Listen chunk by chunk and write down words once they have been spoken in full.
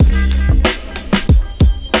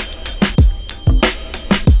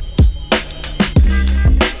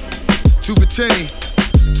chain,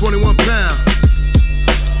 21 pound.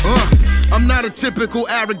 I'm not a typical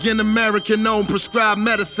arrogant American on prescribed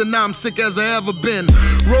medicine. I'm sick as I ever been.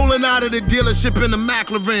 Rolling out of the dealership in the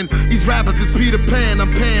McLaren. These rappers is Peter Pan,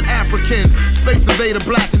 I'm Pan-African. Space Invader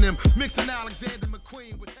blacking them, mixing Alexander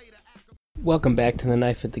McQueen with Hater. Welcome back to the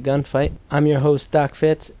Knife at the Gunfight. I'm your host, Doc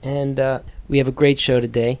Fitz, and we have a great show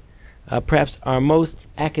today. Perhaps our most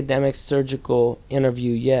academic surgical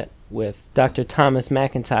interview yet with Dr. Thomas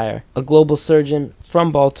McIntyre, a global surgeon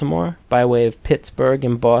from Baltimore by way of Pittsburgh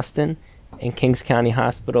and Boston, and Kings County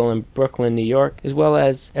Hospital in Brooklyn, New York, as well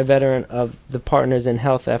as a veteran of the Partners in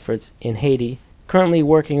Health efforts in Haiti, currently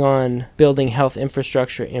working on building health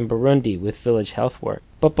infrastructure in Burundi with Village Health Work.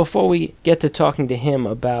 But before we get to talking to him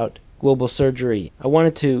about global surgery, I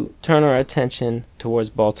wanted to turn our attention towards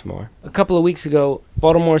Baltimore. A couple of weeks ago,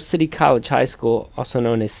 Baltimore City College High School, also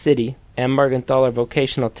known as City, and Mergenthaler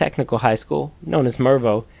Vocational Technical High School, known as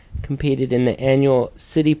MERVO, competed in the annual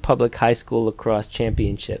City Public High School Lacrosse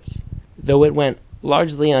Championships. Though it went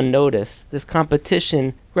largely unnoticed, this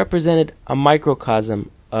competition represented a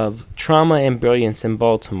microcosm of trauma and brilliance in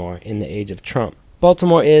Baltimore in the age of Trump.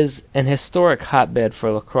 Baltimore is an historic hotbed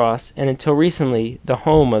for lacrosse, and until recently, the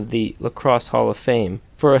home of the Lacrosse Hall of Fame,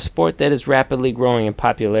 for a sport that is rapidly growing in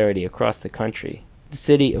popularity across the country. The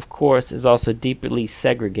city, of course, is also deeply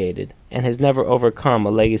segregated, and has never overcome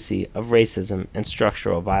a legacy of racism and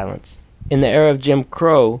structural violence. In the era of Jim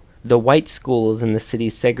Crow, the white schools in the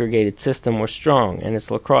city's segregated system were strong, and its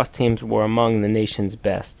lacrosse teams were among the nation's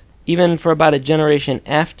best. Even for about a generation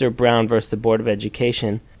after Brown versus the Board of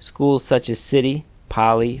Education, schools such as City,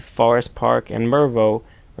 Poly, Forest Park, and Mervo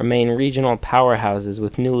remain regional powerhouses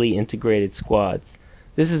with newly integrated squads.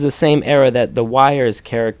 This is the same era that The Wire's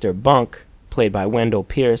character Bunk, played by Wendell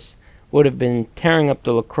Pierce, would have been tearing up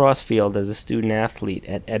the lacrosse field as a student athlete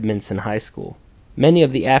at Edmondson High School. Many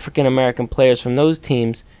of the African American players from those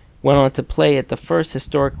teams went on to play at the first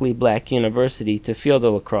historically black university to field a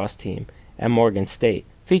lacrosse team, at Morgan State,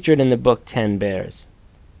 featured in the book 10 Bears.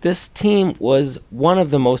 This team was one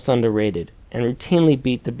of the most underrated, and routinely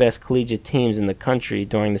beat the best collegiate teams in the country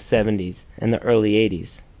during the 70s and the early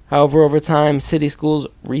 80s. However, over time, city schools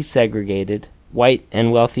resegregated. White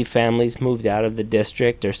and wealthy families moved out of the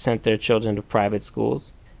district or sent their children to private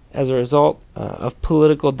schools. As a result of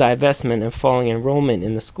political divestment and falling enrollment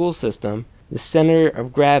in the school system, the center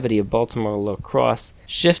of gravity of Baltimore lacrosse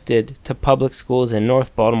shifted to public schools in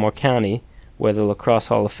North Baltimore County, where the Lacrosse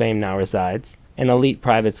Hall of Fame now resides, and elite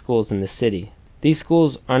private schools in the city. These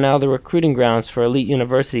schools are now the recruiting grounds for elite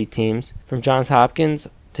university teams, from Johns Hopkins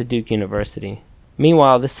to Duke University.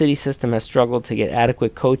 Meanwhile, the city system has struggled to get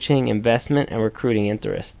adequate coaching, investment, and recruiting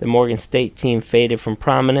interest. The Morgan State team faded from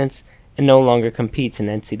prominence and no longer competes in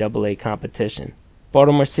NCAA competition.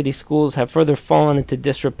 Baltimore City schools have further fallen into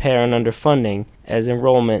disrepair and underfunding as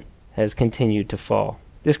enrollment has continued to fall.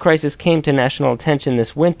 This crisis came to national attention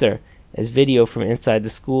this winter as video from inside the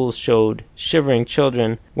schools showed shivering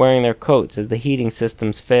children wearing their coats as the heating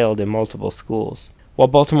systems failed in multiple schools. While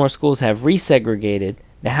Baltimore schools have resegregated,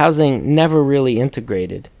 the housing never really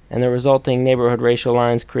integrated, and the resulting neighborhood racial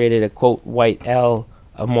lines created a, quote, white L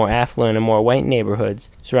of more affluent and more white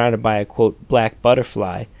neighborhoods surrounded by a, quote, black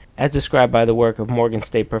butterfly, as described by the work of Morgan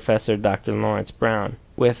State professor Dr. Lawrence Brown,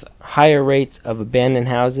 with higher rates of abandoned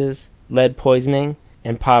houses, lead poisoning,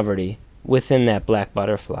 and poverty within that black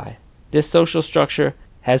butterfly. This social structure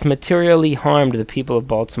has materially harmed the people of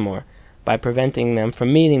Baltimore by preventing them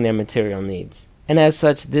from meeting their material needs. And as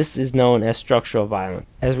such, this is known as structural violence.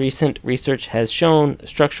 As recent research has shown,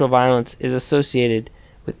 structural violence is associated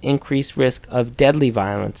with increased risk of deadly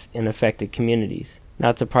violence in affected communities.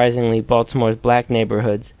 Not surprisingly, Baltimore's black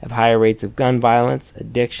neighborhoods have higher rates of gun violence,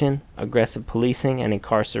 addiction, aggressive policing, and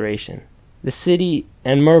incarceration. The City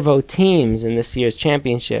and Mervo teams in this year's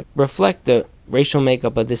championship reflect the racial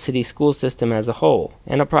makeup of the city school system as a whole,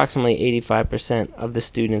 and approximately 85% of the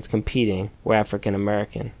students competing were African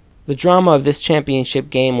American. The drama of this championship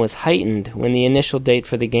game was heightened when the initial date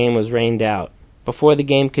for the game was rained out. Before the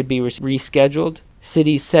game could be rescheduled,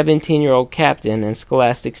 City's 17-year-old captain and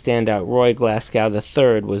Scholastic standout Roy Glasgow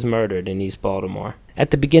III was murdered in East Baltimore.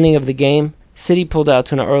 At the beginning of the game, City pulled out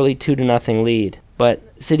to an early 2-0 lead, but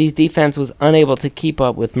City's defense was unable to keep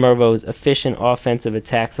up with Mervo's efficient offensive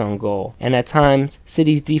attacks on goal, and at times,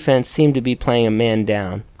 City's defense seemed to be playing a man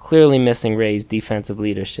down, clearly missing Ray's defensive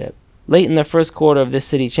leadership. Late in the first quarter of this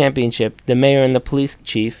city championship, the mayor and the police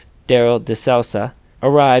chief, Darrell DeSouza,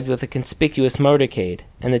 arrived with a conspicuous motorcade,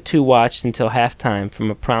 and the two watched until halftime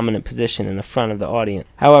from a prominent position in the front of the audience.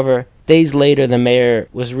 However, Days later, the mayor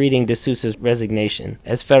was reading D'Souza's resignation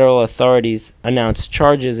as federal authorities announced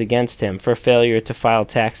charges against him for failure to file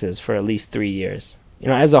taxes for at least 3 years.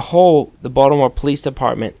 As a whole, the Baltimore Police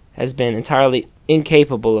Department has been entirely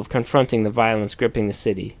incapable of confronting the violence gripping the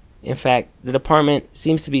city. In fact, the department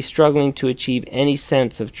seems to be struggling to achieve any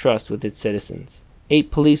sense of trust with its citizens.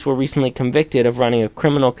 8 police were recently convicted of running a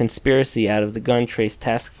criminal conspiracy out of the gun trace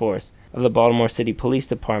task force of the Baltimore City Police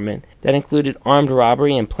Department that included armed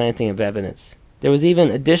robbery and planting of evidence. There was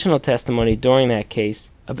even additional testimony during that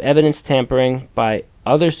case of evidence tampering by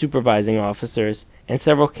other supervising officers and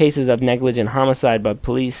several cases of negligent homicide by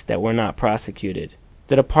police that were not prosecuted.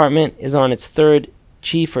 The department is on its 3rd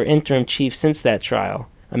chief or interim chief since that trial,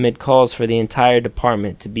 amid calls for the entire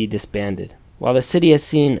department to be disbanded. While the city has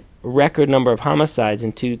seen a record number of homicides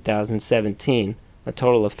in 2017, a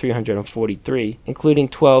total of 343, including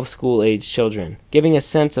 12 school-aged children, giving a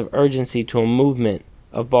sense of urgency to a movement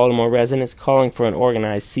of Baltimore residents calling for an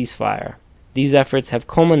organized ceasefire. These efforts have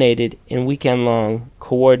culminated in weekend-long,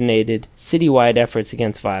 coordinated, citywide efforts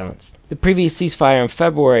against violence. The previous ceasefire in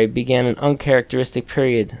February began an uncharacteristic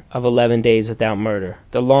period of 11 days without murder,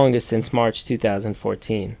 the longest since March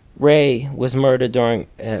 2014. Ray was murdered during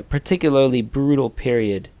a particularly brutal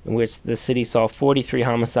period in which the city saw 43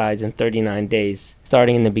 homicides in 39 days,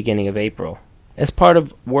 starting in the beginning of April. As part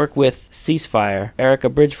of work with Ceasefire, Erica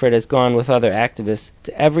Bridgeford has gone with other activists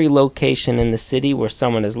to every location in the city where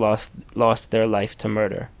someone has lost their life to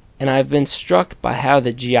murder. And I've been struck by how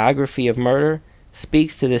the geography of murder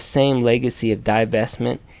speaks to the same legacy of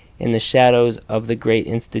divestment in the shadows of the great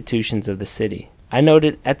institutions of the city. I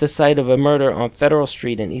noted at the site of a murder on Federal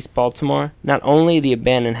Street in East Baltimore, not only the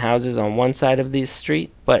abandoned houses on one side of the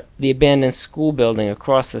street, but the abandoned school building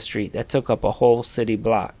across the street that took up a whole city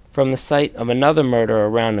block. From the site of another murder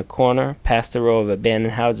around the corner, past a row of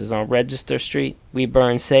abandoned houses on Register Street, we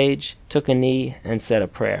burned sage, took a knee, and said a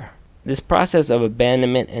prayer. This process of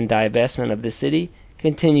abandonment and divestment of the city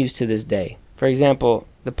continues to this day. For example,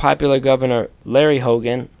 the popular Governor Larry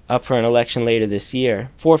Hogan, up for an election later this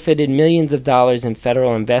year, forfeited millions of dollars in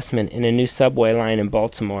federal investment in a new subway line in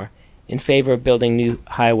Baltimore in favor of building new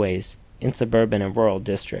highways in suburban and rural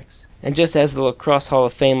districts. And just as the Lacrosse Hall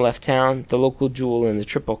of Fame left town, the local jewel in the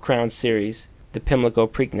Triple Crown series, the Pimlico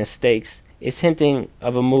Preakness Stakes, is hinting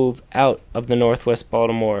of a move out of the Northwest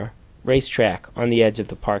Baltimore racetrack on the edge of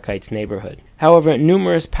the Park Heights neighborhood. However,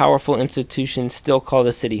 numerous powerful institutions still call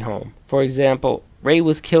the city home. For example, Ray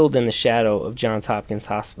was killed in the shadow of Johns Hopkins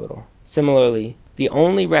Hospital. Similarly, the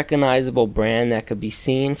only recognizable brand that could be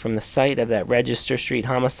seen from the site of that Register Street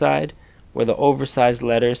homicide were the oversized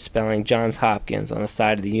letters spelling Johns Hopkins on the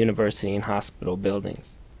side of the university and hospital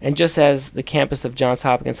buildings. And just as the campus of Johns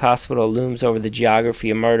Hopkins Hospital looms over the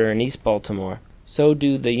geography of murder in East Baltimore, so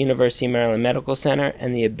do the University of Maryland Medical Center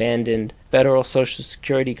and the abandoned Federal Social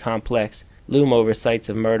Security Complex loom over sites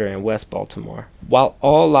of murder in West Baltimore. While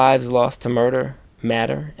all lives lost to murder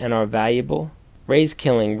matter and are valuable, Ray's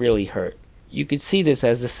killing really hurt. You could see this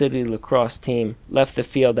as the City Lacrosse team left the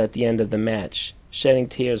field at the end of the match, shedding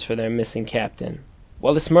tears for their missing captain.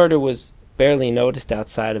 While this murder was barely noticed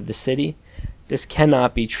outside of the city, this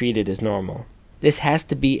cannot be treated as normal. This has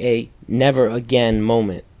to be a never again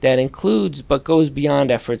moment that includes but goes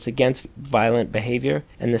beyond efforts against violent behavior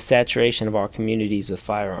and the saturation of our communities with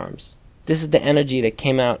firearms. This is the energy that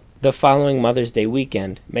came out the following Mother's Day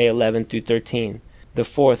weekend, May 11 through 13, the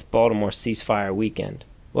 4th Baltimore ceasefire weekend.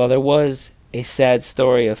 While there was a sad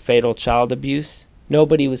story of fatal child abuse,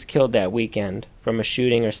 nobody was killed that weekend from a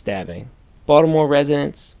shooting or stabbing. Baltimore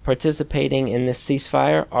residents participating in this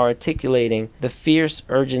ceasefire are articulating the fierce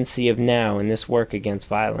urgency of now in this work against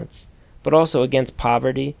violence, but also against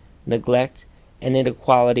poverty, neglect, and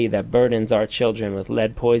inequality that burdens our children with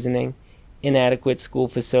lead poisoning, inadequate school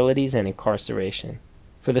facilities, and incarceration.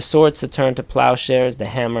 For the swords to turn to plowshares, the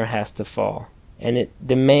hammer has to fall. And it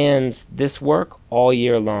demands this work all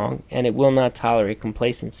year long, and it will not tolerate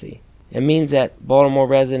complacency. It means that Baltimore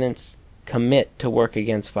residents commit to work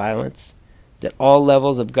against violence, that all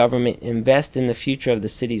levels of government invest in the future of the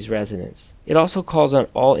city's residents. It also calls on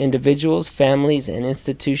all individuals, families, and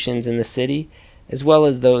institutions in the city, as well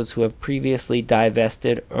as those who have previously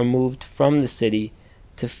divested or moved from the city,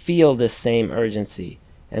 to feel this same urgency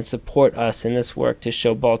and support us in this work to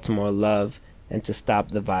show Baltimore love and to stop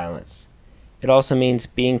the violence. It also means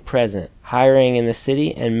being present, hiring in the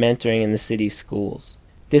city, and mentoring in the city's schools.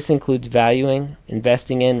 This includes valuing,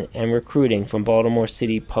 investing in, and recruiting from Baltimore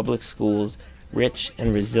City Public Schools' rich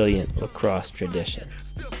and resilient lacrosse tradition.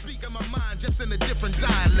 in my mind, just in a different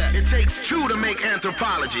dialect. It takes two to make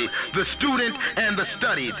anthropology, the student and the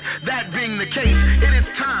studied. That being the case, it is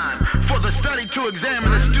time for the study to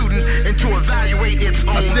examine the student and to evaluate its own.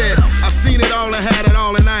 I said, I've seen it all and had it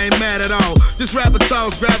all, and I ain't mad at all. This rapper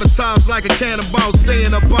talks, gravitas like a cannonball,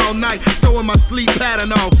 staying up all night, throwing my sleep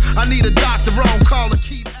pattern off. I need a doctor on call and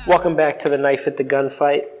keep. Welcome back to the Knife at the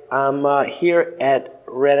Gunfight. I'm here at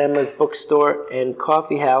Red Emma's bookstore and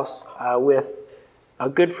coffee house with a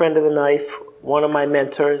good friend of the knife, one of my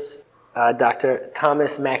mentors, Dr.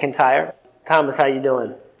 Thomas McIntyre. Thomas, how you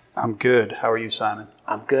doing? I'm good. How are you, Simon?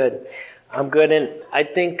 I'm good. And I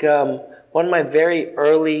think one of my very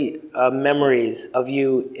early memories of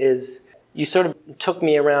you is you sort of took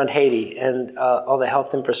me around Haiti and all the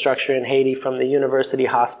health infrastructure in Haiti, from the University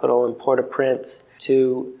Hospital in Port-au-Prince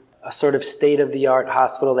to a sort of state-of-the-art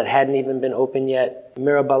hospital that hadn't even been open yet,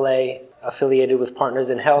 Mirabalais, affiliated with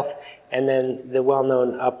Partners in Health, and then the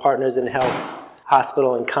well-known Partners in Health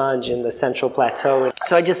Hospital in Cange in the Central Plateau.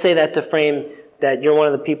 So I just say that to frame that you're one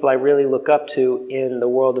of the people I really look up to in the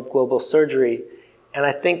world of global surgery. And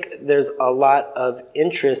I think there's a lot of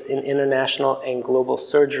interest in international and global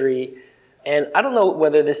surgery. And I don't know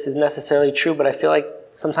whether this is necessarily true, but I feel like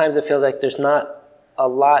sometimes it feels like there's not a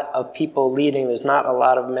lot of people leading, there's not a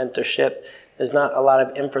lot of mentorship, there's not a lot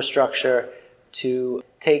of infrastructure to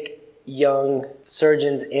take young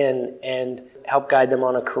surgeons in and help guide them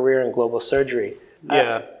on a career in global surgery.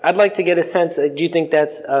 Yeah. I'd like to get a sense, do you think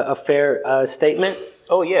that's a fair statement?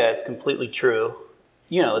 Oh, yeah, it's completely true.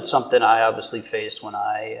 You know, it's something I obviously faced when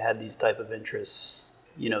I had these type of interests,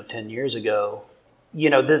 10 years ago.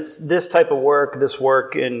 This type of work, this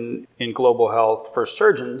work in global health for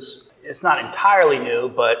surgeons, it's not entirely new,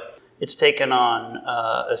 but it's taken on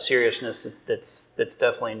a seriousness that's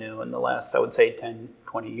definitely new in the last, I would say, 10,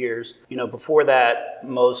 20 years. Before that,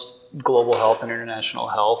 most global health and international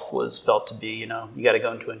health was felt to be, you got to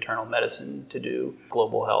go into internal medicine to do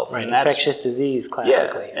global health. Right, and infectious disease,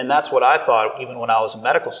 classically. Yeah, and that's what I thought even when I was a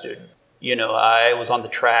medical student. I was on the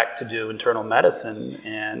track to do internal medicine,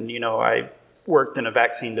 and, I worked in a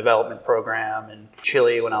vaccine development program in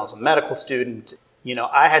Chile when I was a medical student.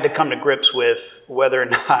 I had to come to grips with whether or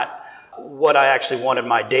not what I actually wanted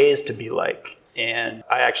my days to be like. And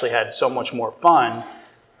I actually had so much more fun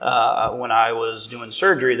when I was doing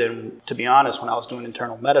surgery than, to be honest, when I was doing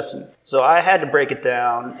internal medicine. So I had to break it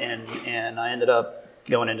down, and I ended up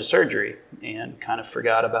going into surgery and kind of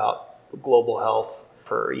forgot about global health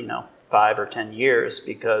for, 5 or 10 years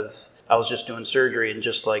because I was just doing surgery. And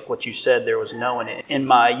just like what you said, there was no one in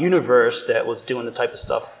my universe that was doing the type of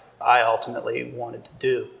stuff I ultimately wanted to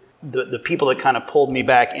do. The people that kind of pulled me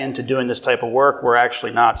back into doing this type of work were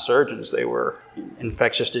actually not surgeons. They were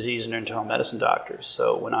infectious disease and internal medicine doctors.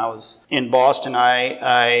 So when I was in Boston,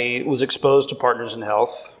 I was exposed to Partners in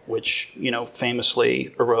Health, which,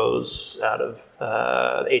 famously arose out of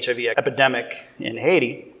the HIV epidemic in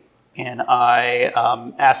Haiti. And I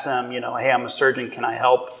asked them, hey, I'm a surgeon, can I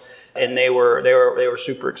help? And they were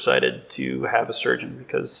super excited to have a surgeon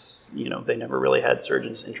because, they never really had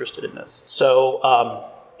surgeons interested in this. So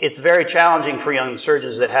it's very challenging for young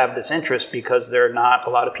surgeons that have this interest because there are not a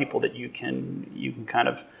lot of people that you can kind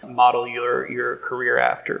of model your career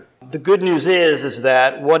after. The good news is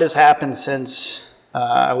that what has happened since,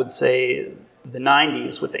 I would say, the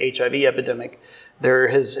 90s with the HIV epidemic, there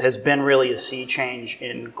has been really a sea change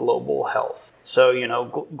in global health.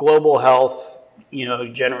 So, global health,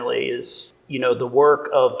 generally is, the work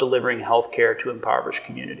of delivering healthcare to impoverished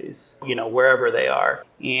communities, wherever they are.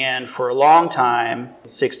 And for a long time,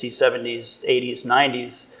 60s, 70s, 80s,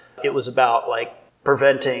 90s, it was about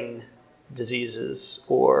preventing diseases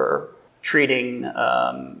or treating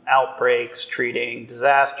outbreaks, treating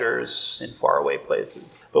disasters in faraway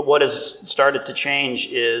places. But what has started to change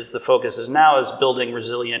is the focus is now building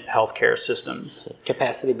resilient healthcare systems.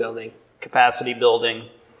 Capacity building,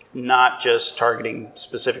 not just targeting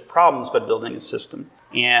specific problems, but building a system.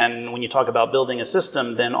 And when you talk about building a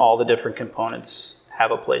system, then all the different components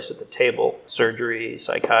have a place at the table. Surgery,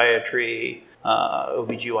 psychiatry,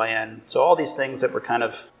 OBGYN. So all these things that were kind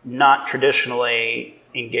of not traditionally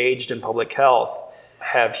engaged in public health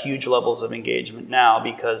have huge levels of engagement now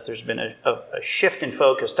because there's been a shift in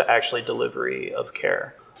focus to actually delivery of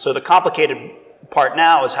care. So the complicated part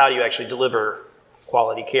now is how do you actually deliver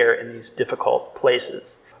quality care in these difficult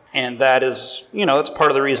places? And that is, it's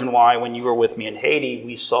part of the reason why when you were with me in Haiti,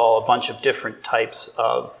 we saw a bunch of different types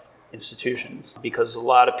of institutions because a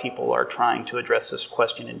lot of people are trying to address this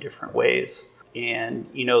question in different ways. And,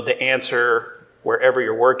 the answer wherever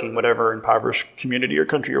you're working, whatever impoverished community or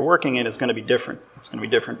country you're working in is going to be different. It's going to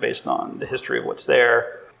be different based on the history of what's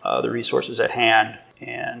there, the resources at hand.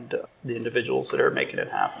 and the individuals that are making it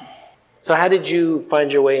happen. So how did you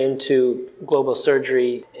find your way into global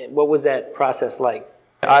surgery? What was that process like?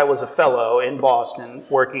 I was a fellow in Boston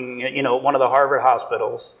working at, one of the Harvard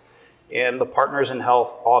hospitals, and the Partners in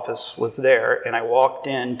Health office was there, and I walked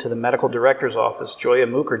into the medical director's office, Joya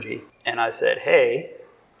Mukherjee, and I said, hey,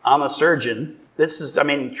 I'm a surgeon. This is,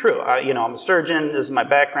 true. I'm a surgeon. This is my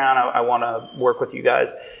background. I want to work with you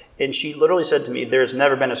guys. And she literally said to me, there's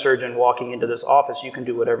never been a surgeon walking into this office. You can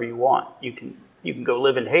do whatever you want. You can go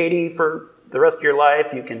live in Haiti for the rest of your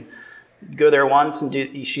life. You can go there once and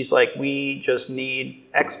do. She's like, we just need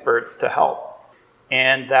experts to help.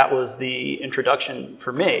 And that was the introduction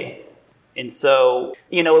for me. And so,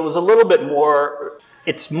 it was a little bit more,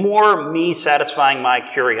 it's more me satisfying my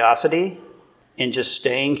curiosity and just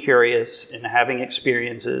staying curious and having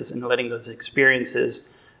experiences and letting those experiences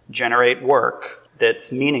generate work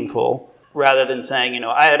that's meaningful, rather than saying,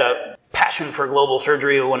 I had a passion for global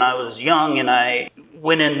surgery when I was young and I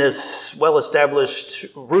went in this well-established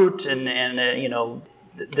route and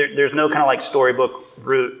there's no kind of like storybook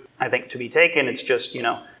route, I think, to be taken. It's just,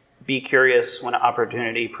 be curious when an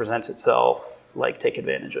opportunity presents itself, like take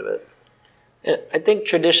advantage of it. I think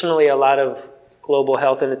traditionally a lot of global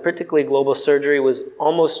health, and particularly global surgery, was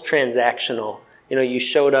almost transactional. You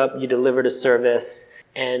showed up, you delivered a service,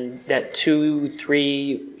 and that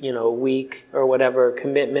 2-3 week or whatever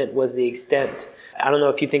commitment was the extent. I don't know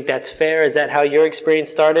if you think that's fair. Is that how your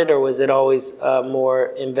experience started, or was it always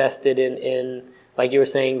more invested in, like you were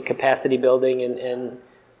saying, capacity building and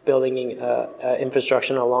building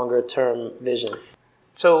infrastructure in a longer term vision?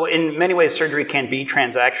 So in many ways, surgery can be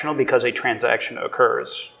transactional because a transaction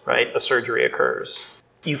occurs, right? A surgery occurs.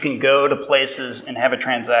 You can go to places and have a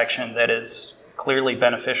transaction that is clearly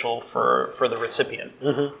beneficial for the recipient.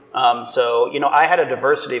 Mm-hmm. So I had a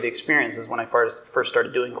diversity of experiences when I first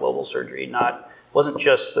started doing global surgery. Wasn't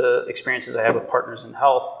just the experiences I had with Partners in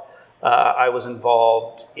Health. I was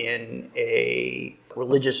involved in a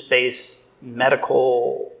religious-based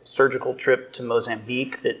medical surgical trip to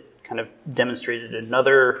Mozambique that kind of demonstrated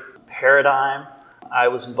another paradigm. I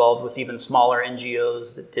was involved with even smaller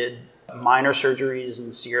NGOs that did minor surgeries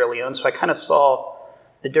in Sierra Leone. So I kind of saw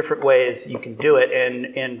the different ways you can do it.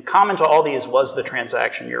 And common to all these was the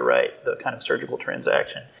transaction, you're right, the kind of surgical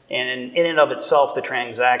transaction. And in and of itself, the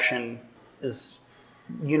transaction is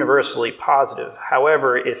universally positive.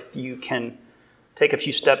 However, if you can take a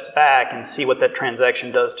few steps back and see what that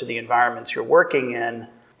transaction does to the environments you're working in,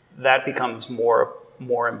 that becomes more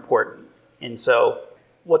important. And so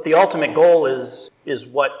what the ultimate goal is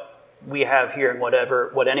what we have here, and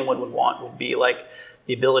what anyone would want would be like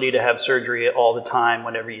the ability to have surgery all the time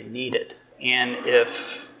whenever you need it. And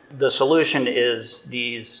if the solution is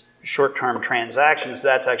these short-term transactions,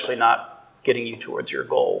 that's actually not getting you towards your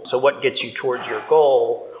goal. So what gets you towards your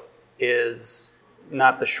goal is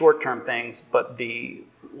not the short-term things, but the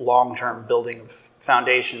long-term building of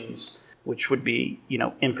foundations, which would be,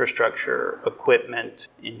 infrastructure, equipment,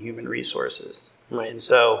 and human resources. Right. And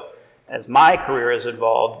so as my career has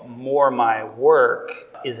evolved, more my work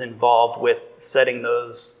is involved with setting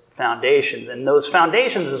those foundations. And those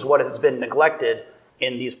foundations is what has been neglected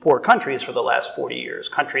in these poor countries for the last 40 years.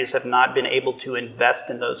 Countries have not been able to invest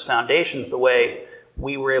in those foundations the way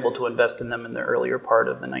we were able to invest in them in the earlier part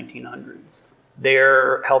of the 1900s.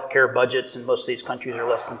 Their healthcare budgets in most of these countries are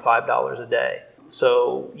less than $5 a day.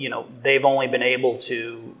 So, they've only been able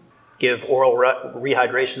to give oral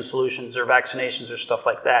rehydration solutions or vaccinations or stuff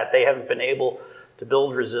like that. They haven't been able to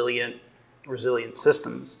build resilient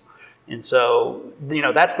systems. And so,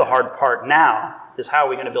 that's the hard part now, is how are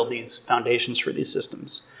we going to build these foundations for these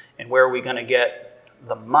systems? And where are we going to get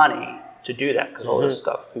the money to do that? Because all this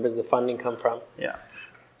stuff. Where does the funding come from? Yeah.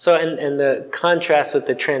 So, and the contrast with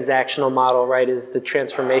the transactional model, right, is the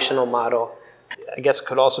transformational model. I guess it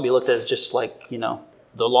could also be looked at as just like,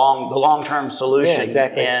 the long-term solution. Yeah,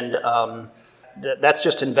 exactly. And that's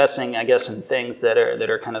just investing, I guess, in things that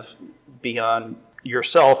are kind of beyond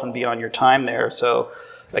yourself and beyond your time there. So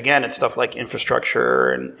again, it's stuff like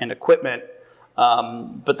infrastructure and equipment,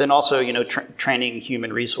 but then also, training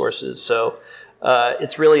human resources. So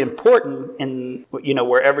it's really important in,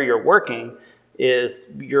 wherever you're working, is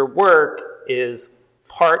your work is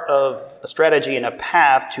part of a strategy and a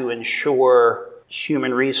path to ensure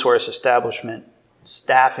human resource establishment,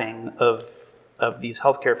 staffing of these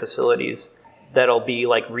healthcare facilities that'll be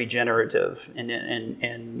like regenerative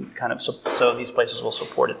and kind of so these places will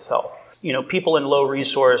support itself. People in low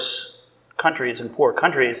resource countries and poor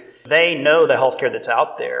countries, they know the healthcare that's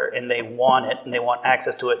out there and they want it and they want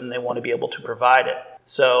access to it and they want to be able to provide it.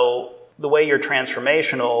 So the way you're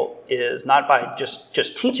transformational is not by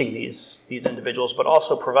just teaching these individuals, but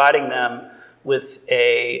also providing them with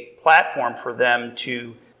a platform for them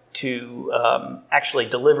to actually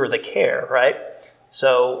deliver the care, right?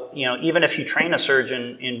 So, even if you train a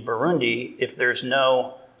surgeon in Burundi, if there's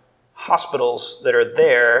no hospitals that are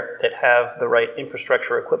there that have the right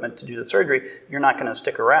infrastructure equipment to do the surgery, you're not going to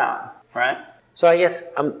stick around, right? So I guess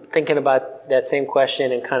I'm thinking about that same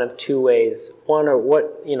question in kind of two ways. One, or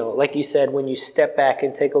what, like you said, when you step back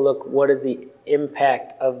and take a look, what is the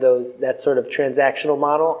impact of that sort of transactional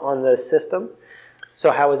model on the system?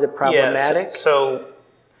 So how is it problematic? Yeah, so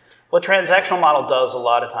what transactional model does a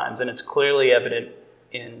lot of times, and it's clearly evident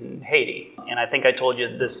in Haiti, and I think I told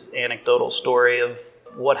you this anecdotal story of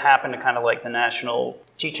what happened to kind of like the National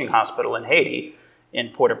Teaching Hospital in Haiti, in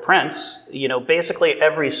Port-au-Prince. Basically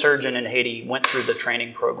every surgeon in Haiti went through the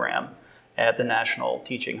training program at the National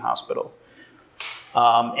Teaching Hospital.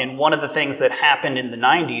 And one of the things that happened in the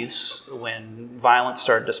 90s when violence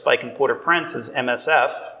started to spike in Port-au-Prince is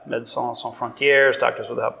MSF, Médecins Sans Frontières, Doctors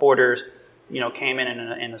Without Borders, came in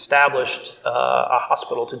and established a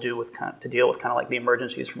hospital to deal with kind of like the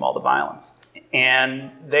emergencies from all the violence.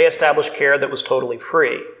 And they established care that was totally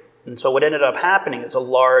free. And so what ended up happening is a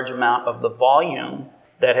large amount of the volume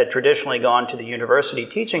that had traditionally gone to the university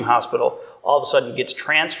teaching hospital all of a sudden gets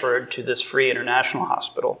transferred to this free international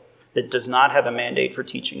hospital that does not have a mandate for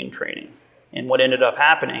teaching and training. And what ended up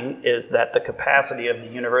happening is that the capacity of the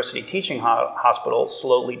university teaching hospital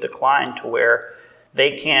slowly declined to where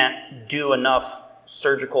they can't do enough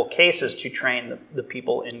surgical cases to train the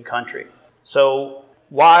people in country. So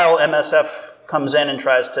while MSF comes in and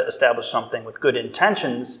tries to establish something with good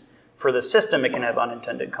intentions, for the system, it can have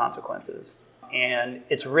unintended consequences. And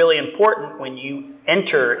it's really important when you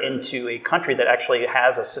enter into a country that actually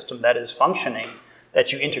has a system that is functioning,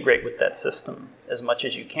 that you integrate with that system as much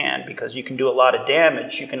as you can, because you can do a lot of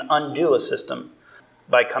damage. You can undo a system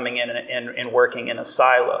by coming in and working in a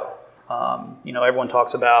silo. Everyone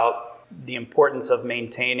talks about the importance of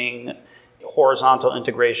maintaining horizontal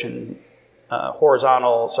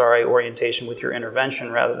orientation with your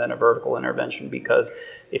intervention rather than a vertical intervention, because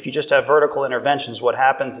if you just have vertical interventions, what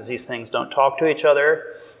happens is these things don't talk to each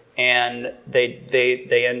other and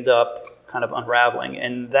they end up kind of unraveling.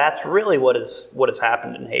 And that's really what has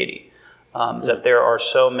happened in Haiti, is that there are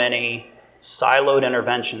so many siloed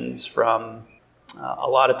interventions from a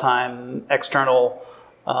lot of time external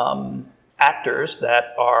actors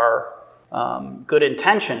that are good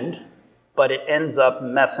intentioned, but it ends up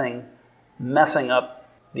messing up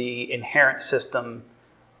the inherent system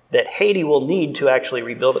that Haiti will need to actually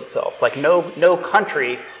rebuild itself. Like no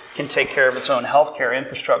country can take care of its own healthcare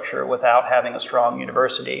infrastructure without having a strong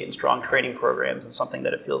university and strong training programs and something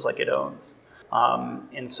that it feels like it owns.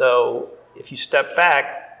 And so if you step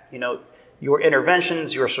back, your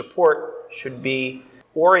interventions, your support should be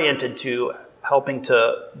oriented to helping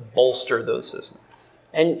to bolster those systems.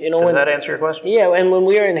 And does that answer your question? Yeah, and when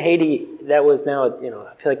we were in Haiti, that was now,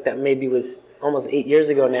 I feel like that maybe was almost 8 years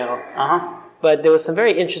ago now. Uh-huh. But there was some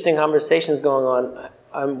very interesting conversations going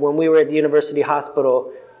on. When we were at the University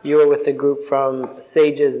Hospital, you were with the group from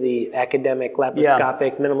SAGES, the academic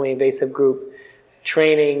laparoscopic minimally invasive group,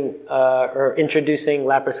 training or introducing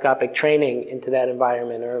laparoscopic training into that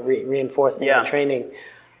environment, or reinforcing that training.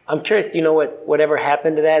 I'm curious, do you know whatever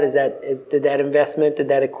happened to that? Did that investment, did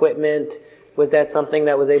that equipment, was that something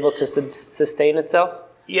that was able to sustain itself?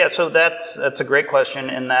 Yeah, so that's a great question,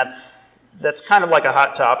 and that's kind of like a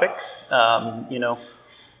hot topic.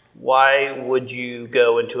 Why would you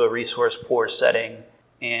go into a resource poor setting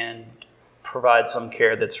and provide some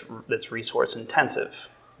care that's resource intensive?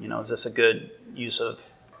 Is this a good use of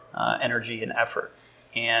energy and effort?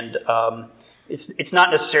 And it's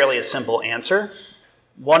not necessarily a simple answer.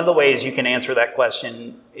 One of the ways you can answer that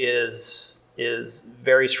question is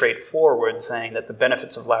very straightforward, saying that the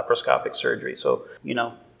benefits of laparoscopic surgery. So,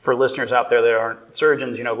 for listeners out there that aren't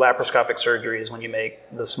surgeons, laparoscopic surgery is when you make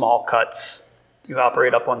the small cuts. You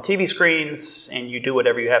operate up on TV screens and you do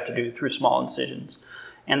whatever you have to do through small incisions.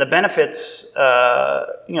 And the benefits,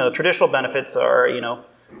 the traditional benefits are,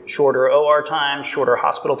 shorter OR times, shorter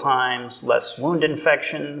hospital times, less wound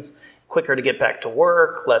infections, quicker to get back to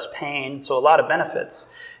work, less pain, so a lot of benefits.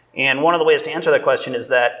 And one of the ways to answer that question is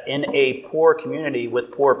that in a poor community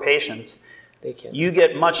with poor patients, you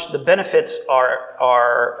get the benefits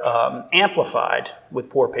are amplified with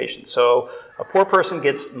poor patients. So a poor person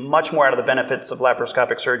gets much more out of the benefits of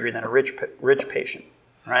laparoscopic surgery than a rich patient,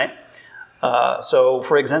 right? So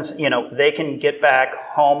for example, they can get back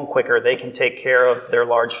home quicker, they can take care of their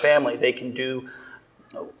large family, they can do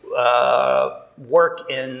work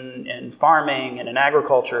in farming and in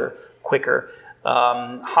agriculture quicker.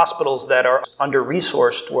 Hospitals that are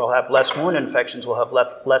under-resourced will have less wound infections, will have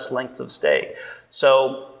less lengths of stay.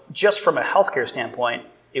 So just from a healthcare standpoint,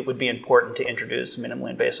 it would be important to introduce minimally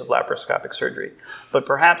invasive laparoscopic surgery. But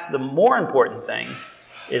perhaps the more important thing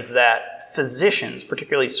is that physicians,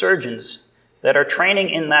 particularly surgeons, that are training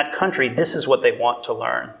in that country, this is what they want to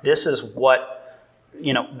learn. This is what,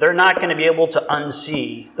 they're not going to be able to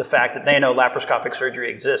unsee the fact that they know laparoscopic surgery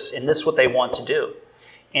exists, and this is what they want to do.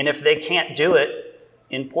 And if they can't do it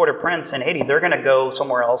in Port-au-Prince in Haiti, they're going to go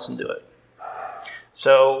somewhere else and do it.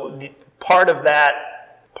 So part of that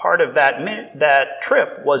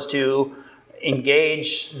trip was to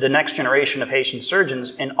engage the next generation of Haitian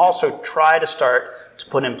surgeons and also try to start to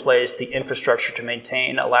put in place the infrastructure to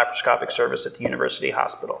maintain a laparoscopic service at the university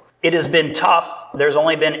hospital. It has been tough. There's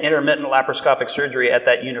only been intermittent laparoscopic surgery at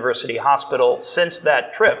that university hospital since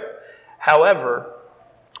that trip. However,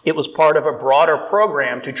 it was part of a broader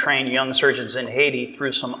program to train young surgeons in Haiti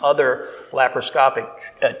through some other laparoscopic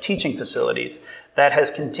teaching facilities that has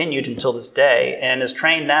continued until this day and has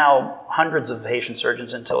trained now hundreds of Haitian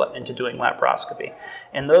surgeons into doing laparoscopy.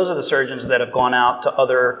 And those are the surgeons that have gone out to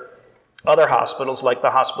other hospitals like the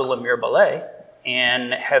hospital in Mirebalais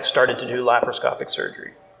and have started to do laparoscopic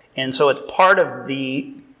surgery. And so it's part of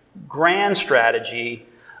the grand strategy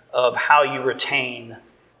of how you retain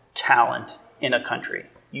talent in a country.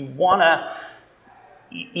 You want to,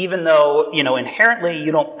 even though, inherently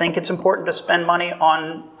you don't think it's important to spend money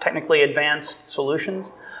on technically advanced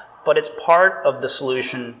solutions, but it's part of the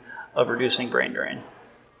solution of reducing brain drain.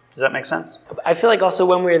 Does that make sense? I feel like also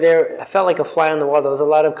when we were there, I felt like a fly on the wall. There was a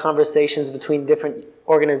lot of conversations between different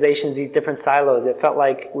organizations, these different silos. It felt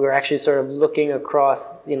like we were actually sort of looking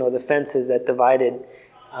across, the fences that divided.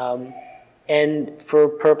 And for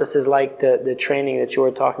purposes like the training that you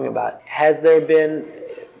were talking about, has there been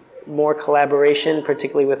more collaboration,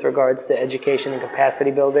 particularly with regards to education and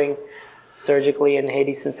capacity building surgically in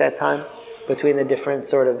Haiti since that time, between the different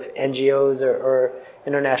sort of NGOs or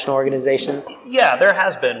international organizations? Yeah, there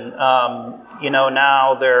has been.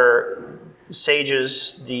 Now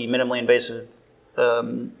SAGES, the Minimally Invasive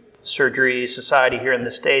Surgery Society here in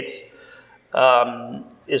the States,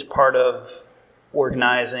 is part of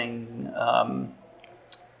organizing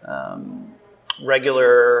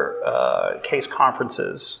regular case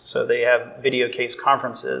conferences. So they have video case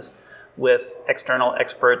conferences with external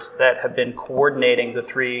experts that have been coordinating the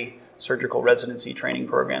 3 surgical residency training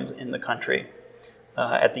programs in the country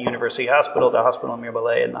at the University Hospital, the hospital in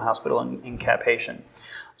Mirebalais, and the hospital in Cap-Haïtien.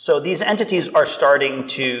 So these entities are starting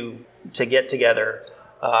to get together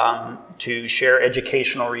to share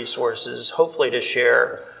educational resources, hopefully to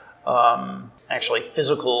share actually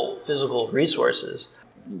physical resources.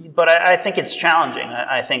 But I think it's challenging.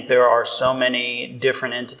 I think there are so many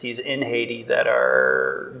different entities in Haiti that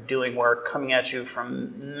are doing work coming at you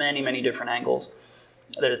from many, many different angles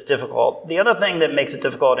that it's difficult. The other thing that makes it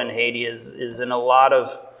difficult in Haiti is in a lot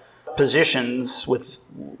of positions, with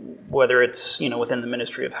whether it's within the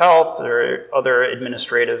Ministry of Health or other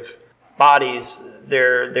administrative bodies,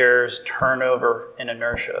 there's turnover and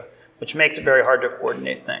inertia, which makes it very hard to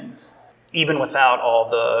coordinate things, even without all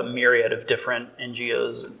the myriad of different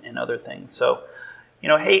NGOs and other things. So,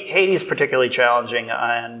 Haiti is particularly challenging,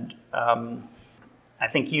 and I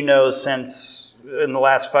think since in the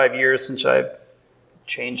last 5 years, since I've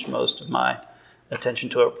changed most of my attention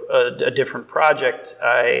to a different project,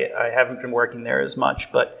 I haven't been working there as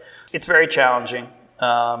much, but it's very challenging.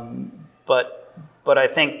 But I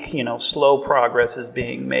think slow progress is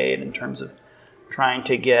being made in terms of trying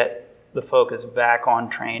to get the focus back on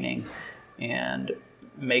training and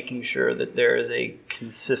making sure that there is a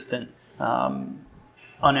consistent,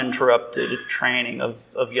 uninterrupted training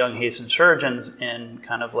of young Haitian surgeons in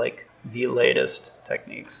kind of like the latest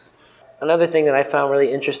techniques. Another thing that I found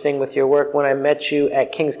really interesting with your work, when I met you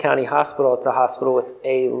at Kings County Hospital, it's a hospital with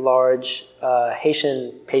a large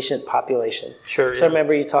Haitian patient population. Sure. So I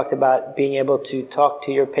remember you talked about being able to talk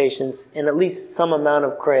to your patients in at least some amount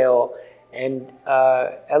of Creole and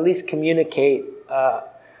at least communicate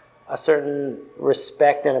a certain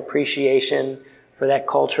respect and appreciation for that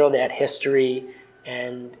culture, that history,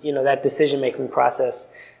 and that decision-making process.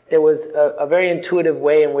 There was a very intuitive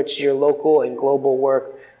way in which your local and global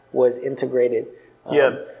work was integrated.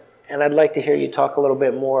 And I'd like to hear you talk a little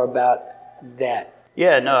bit more about that.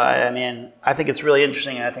 Yeah, no, I think it's really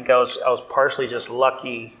interesting, and I think I was partially just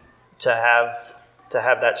lucky to have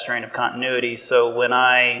that strain of continuity. So when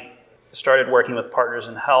I started working with Partners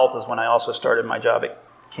in Health is when I also started my job at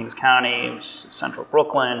Kings County, central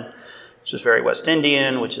Brooklyn, which is very West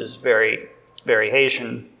Indian, which is very, very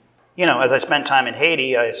Haitian. as I spent time in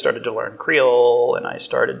Haiti, I started to learn Creole, and I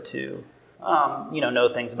started to, know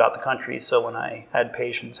things about the country. So when I had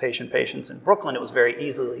Haitian patients in Brooklyn, it was very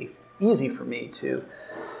easy for me to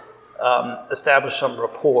establish some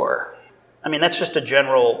rapport. I mean, that's just a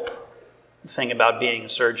general thing about being a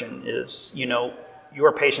surgeon is,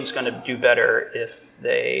 your patient's going to do better if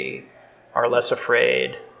they are less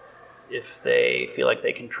afraid, if they feel like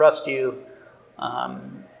they can trust you,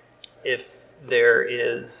 if there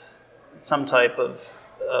is some type of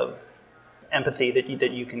empathy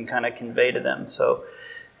that you can kind of convey to them. So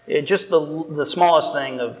just the smallest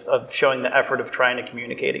thing of showing the effort of trying to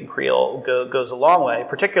communicate in Creole goes a long way,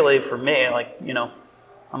 particularly for me. Like,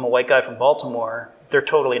 I'm a white guy from Baltimore. They're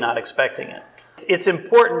totally not expecting it. It's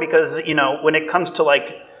important because, when it comes to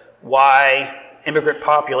like why immigrant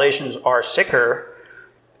populations are sicker,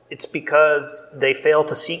 it's because they fail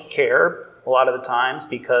to seek care a lot of the times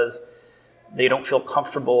because they don't feel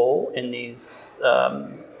comfortable in these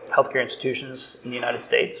healthcare institutions in the United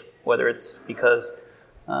States, whether it's because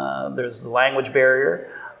there's the language barrier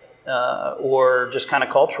or just kind of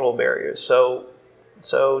cultural barriers. So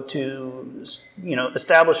to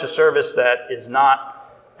establish a service that is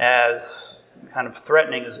not as kind of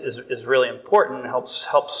threatening is really important. It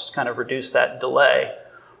helps kind of reduce that delay.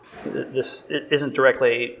 This isn't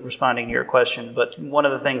directly responding to your question, but one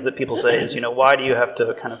of the things that people say is, why do you have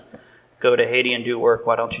to kind of go to Haiti and do work?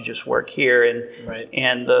 Why don't you just work here?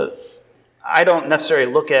 And I don't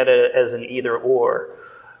necessarily look at it as an either or.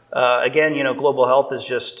 Again, global health is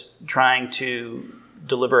just trying to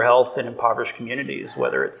deliver health in impoverished communities,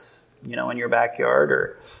 whether it's in your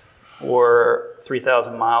backyard or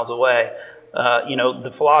 3,000 miles away.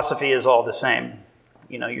 The philosophy is all the same.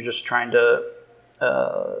 You're just trying to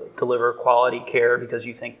deliver quality care because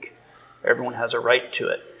you think everyone has a right to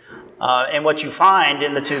it. And what you find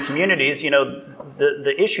in the two communities,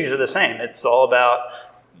 the issues are the same. It's all about,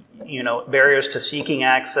 barriers to seeking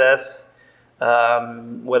access,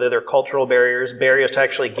 whether they're cultural barriers to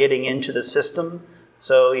actually getting into the system.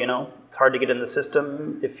 So, it's hard to get in the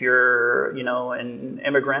system if you're, an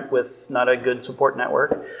immigrant with not a good support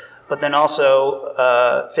network. But then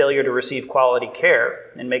also failure to receive quality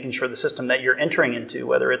care and making sure the system that you're entering into,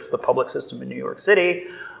 whether it's the public system in New York City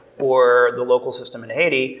or the local system in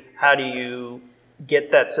Haiti, how do you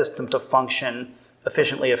get that system to function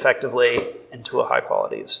efficiently, effectively, and to a high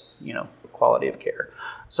quality of care?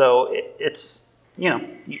 So it's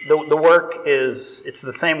the work it's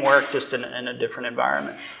the same work just in a different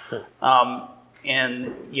environment.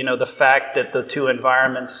 And the fact that the two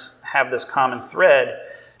environments have this common thread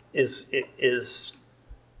is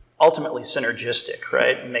ultimately synergistic,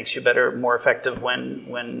 right? It makes you better, more effective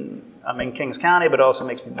when I'm in Kings County, but also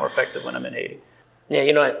makes me more effective when I'm in Haiti. Yeah,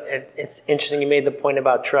 it's interesting you made the point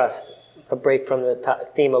about trust, a break from the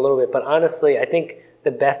theme a little bit, but honestly, I think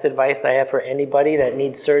the best advice I have for anybody that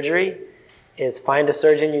needs surgery is find a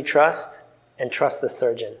surgeon you trust and trust the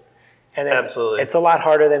surgeon. And Absolutely. It's a lot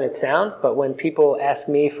harder than it sounds, but when people ask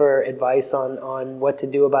me for advice on what to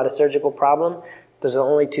do about a surgical problem, those are the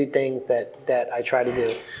only two things that I try to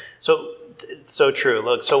do. So true.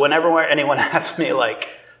 Look, so whenever anyone asks me, like,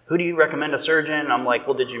 who do you recommend a surgeon? I'm like,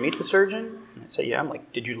 well, did you meet the surgeon? And they say, yeah. I'm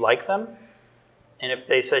like, did you like them? And if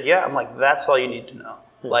they said, yeah, I'm like, that's all you need to know.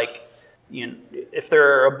 Like, if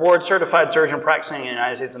they're a board-certified surgeon practicing in the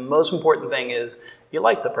United States, the most important thing is you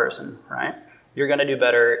like the person, right? You're going to do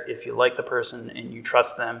better if you like the person and you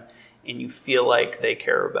trust them and you feel like they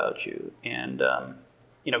care about you. And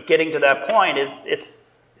getting to that point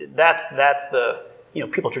that's the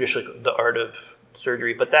people traditionally the art of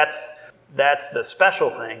surgery, but that's the special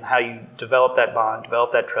thing, how you develop that bond,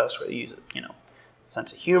 develop that trust, whether you use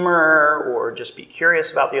sense of humor or just be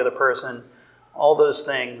curious about the other person. All those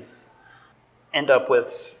things end up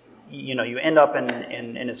with you end up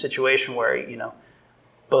in a situation where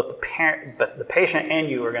both the patient and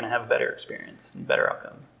you are going to have a better experience and better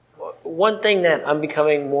outcomes. One thing that I'm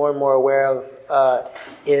becoming more and more aware of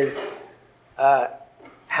is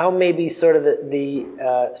how maybe sort of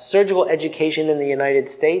the surgical education in the United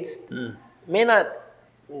States may not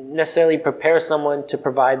necessarily prepare someone to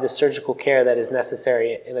provide the surgical care that is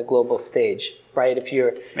necessary in a global stage, right? If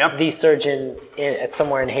you're the surgeon at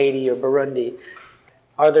somewhere in Haiti or Burundi,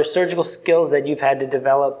 are there surgical skills that you've had to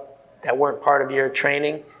develop that weren't part of your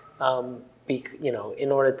training,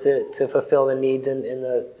 in order to fulfill the needs in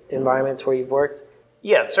the environments where you've worked?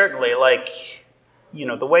 Yeah, certainly. Like,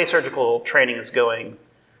 the way surgical training is going,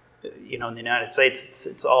 in the United States,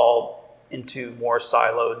 it's all into more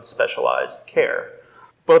siloed, specialized care.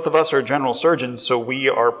 Both of us are general surgeons, so we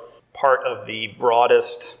are part of the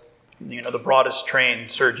broadest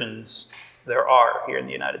trained surgeons there are here in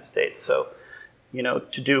the United States. So,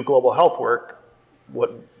 to do global health work,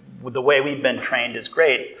 the way we've been trained is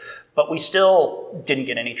great, but we still didn't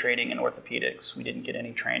get any training in orthopedics. We didn't get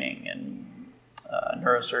any training in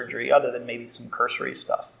neurosurgery other than maybe some cursory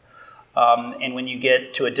stuff. And when you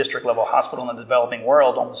get to a district level hospital in the developing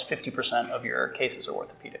world, almost 50% of your cases are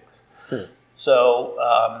orthopedics. So,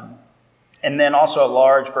 and then also a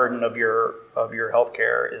large burden of your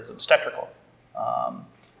healthcare is obstetrical.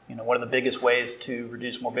 One of the biggest ways to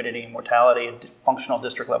reduce morbidity and mortality in functional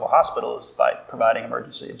district level hospitals is by providing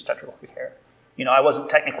emergency obstetrical care. I wasn't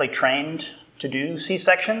technically trained to do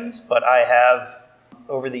C-sections, but I have,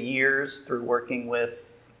 over the years, through working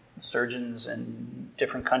with surgeons in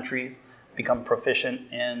different countries, become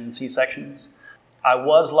proficient in C-sections. I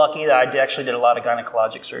was lucky that I actually did a lot of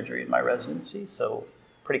gynecologic surgery in my residency, so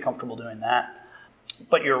pretty comfortable doing that.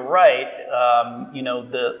 But you're right,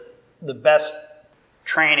 the best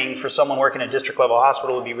training for someone working in a district level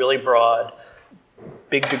hospital would be really broad,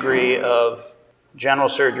 big degree of general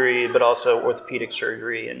surgery, but also orthopedic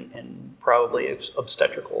surgery and probably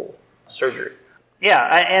obstetrical surgery.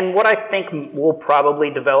 Yeah, and what I think will probably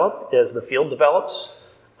develop as the field develops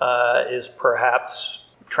is perhaps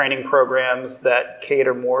training programs that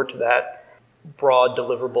cater more to that broad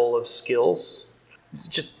deliverable of skills. It's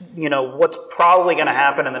just, what's probably going to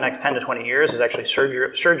happen in the next 10 to 20 years is actually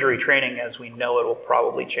surgery training as we know it will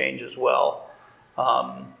probably change as well.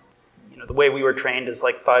 The way we were trained is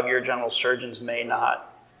like 5-year general surgeons may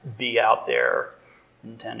not be out there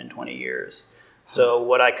in 10 and 20 years. So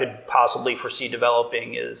what I could possibly foresee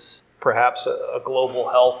developing is perhaps a global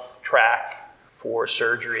health track for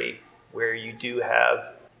surgery where you do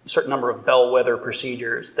have a certain number of bellwether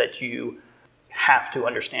procedures that you have to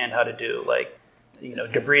understand how to do, like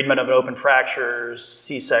debridement of open fractures,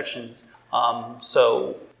 C-sections.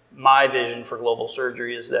 So my vision for global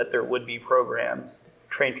surgery is that there would be programs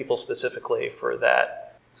train people specifically for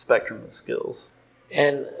that spectrum of skills.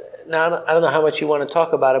 And now I don't know how much you want to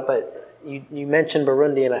talk about it, but you mentioned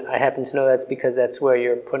Burundi, and I happen to know that's because that's where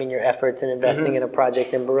you're putting your efforts and investing in a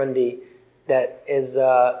project in Burundi that is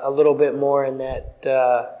a little bit more in that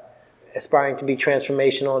aspiring to be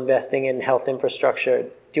transformational, investing in health infrastructure.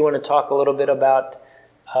 Do you want to talk a little bit about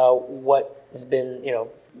what has been,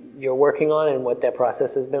 you're working on and what that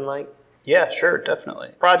process has been like? Yeah, sure, definitely.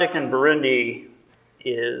 Project in Burundi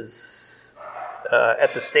is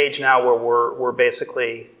at the stage now where we're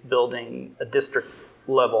basically building a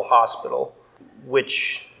district-level hospital,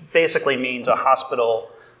 which basically means a hospital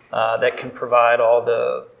that can provide all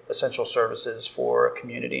the essential services for a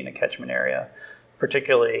community in a catchment area,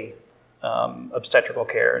 particularly obstetrical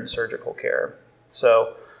care and surgical care.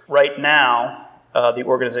 So right now, the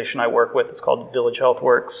organization I work with, it's called Village Health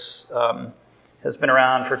Works, has been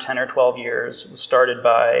around for 10 or 12 years. It was started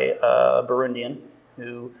by a Burundian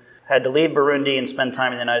who had to leave Burundi and spend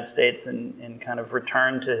time in the United States and kind of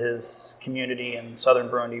return to his community in southern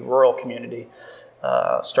Burundi, rural community.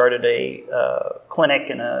 Started a clinic,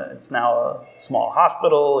 and it's now a small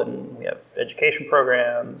hospital, and we have education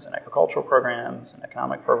programs and agricultural programs and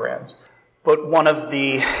economic programs. But one of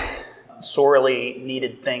the sorely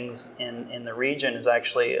needed things in the region is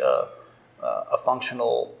actually a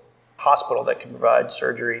functional hospital that can provide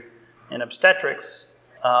surgery and obstetrics,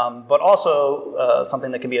 but also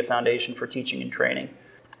something that can be a foundation for teaching and training.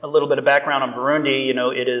 A little bit of background on Burundi,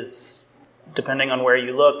 it is, depending on where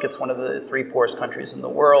you look, it's one of the 3 poorest countries in the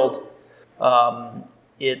world.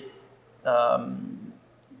 It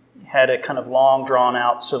had a kind of long,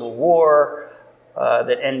 drawn-out civil war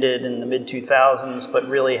that ended in the mid-2000s, but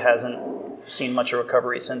really hasn't seen much of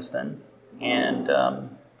recovery since then. And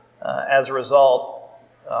as a result,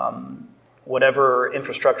 whatever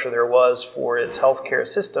infrastructure there was for its healthcare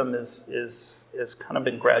system is kind of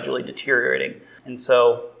been gradually deteriorating. And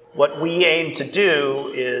so what we aim to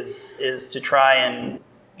do is to try and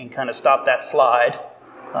kind of stop that slide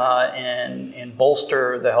and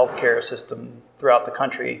bolster the healthcare system throughout the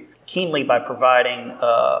country keenly by providing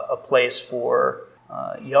a place for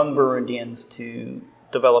young Burundians to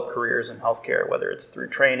develop careers in healthcare, whether it's through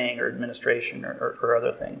training or administration or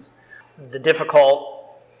other things. The difficult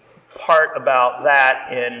part about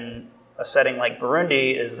that in a setting like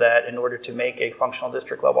Burundi is that in order to make a functional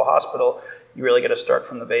district level hospital, you really got to start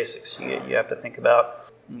from the basics. You have to think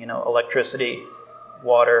about, electricity,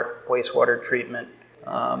 water, wastewater treatment,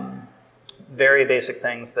 very basic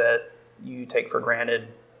things that you take for granted,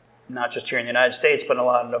 not just here in the United States, but in a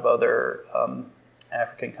lot of other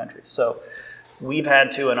African countries. So we've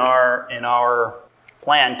had to, in our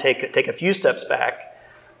plan, take a few steps back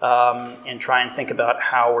and try and think about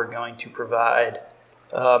how we're going to provide,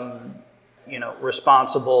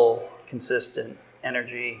 responsible consistent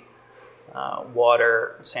energy,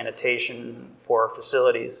 water, sanitation for our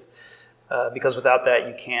facilities. Because without that,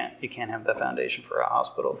 you can't have the foundation for a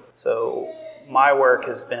hospital. So my work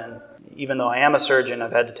has been, even though I am a surgeon,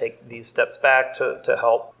 I've had to take these steps back to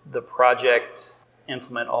help the project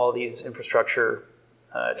implement all these infrastructure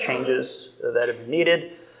changes that have been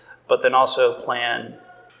needed, but then also plan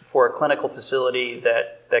for a clinical facility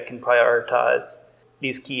that can prioritize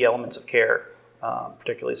these key elements of care,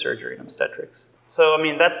 particularly surgery and obstetrics. So, I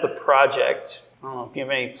mean, that's the project. I don't know, do you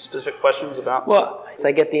have any specific questions about? Well,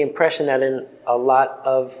 I get the impression that in a lot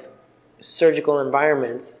of surgical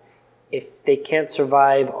environments, if they can't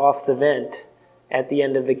survive off the vent at the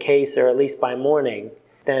end of the case, or at least by morning,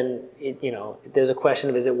 then there's a question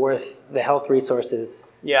of, is it worth the health resources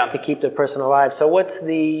to keep the person alive? So what's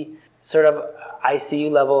the sort of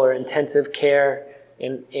ICU level or intensive care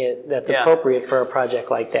that's appropriate for a project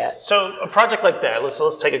like that? So a project like that,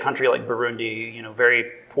 let's take a country like Burundi,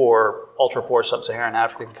 very poor, ultra poor sub-Saharan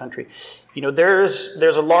African country.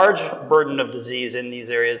 There's a large burden of disease in these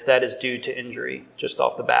areas that is due to injury just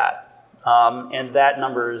off the bat. And that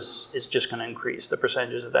number is just going to increase. The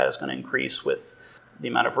percentages of that is going to increase with the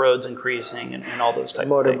amount of roads increasing and all those type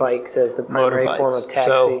of things. Motorbikes as the primary form of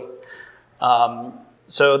taxi.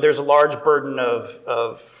 So there's a large burden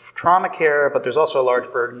of trauma care, but there's also a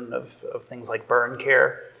large burden of things like burn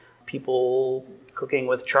care. People cooking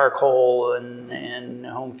with charcoal and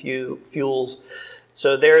home fuels.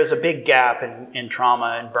 So there is a big gap in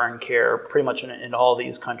trauma and burn care pretty much in all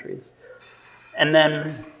these countries. And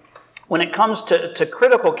then when it comes to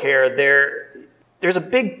critical care, there's a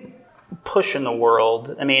big push in the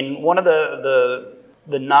world. I mean, one of the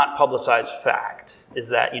not publicized fact is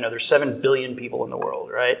that, there's 7 billion people in the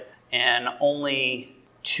world, right? And only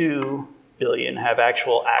 2 billion have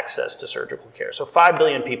actual access to surgical care. So 5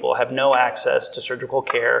 billion people have no access to surgical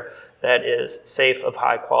care that is safe, of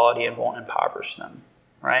high quality, and won't impoverish them,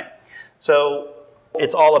 right? So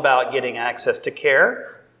it's all about getting access to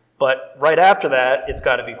care, but right after that, it's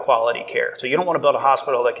got to be quality care. So you don't want to build a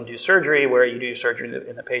hospital that can do surgery where you do surgery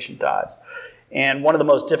and the patient dies. And one of the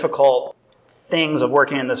most difficult things of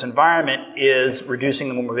working in this environment is reducing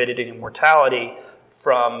the morbidity and mortality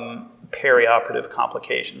from perioperative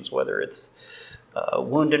complications, whether it's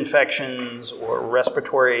wound infections or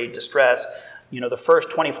respiratory distress. The first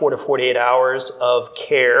 24 to 48 hours of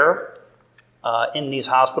care in these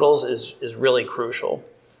hospitals is really crucial.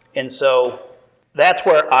 And so that's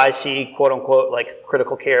where I see, quote unquote, like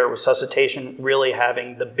critical care resuscitation really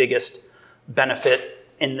having the biggest benefit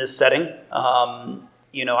in this setting.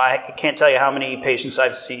 I can't tell you how many patients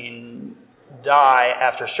I've seen die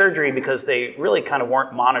after surgery because they really kind of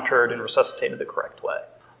weren't monitored and resuscitated the correct way.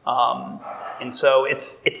 And so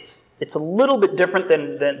it's a little bit different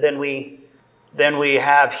than we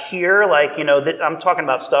have here. Like, I'm talking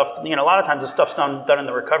about stuff, a lot of times the stuff's done in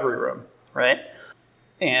the recovery room, right?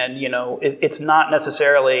 And, it's not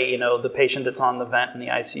necessarily, the patient that's on the vent in the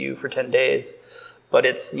ICU for 10 days, but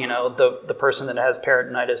it's, the person that has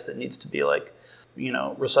peritonitis that needs to be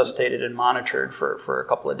resuscitated and monitored for a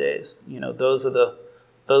couple of days. Those are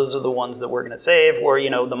the ones that we're going to save, or,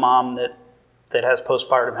 the mom that has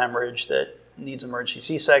postpartum hemorrhage that needs emergency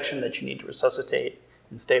C-section that you need to resuscitate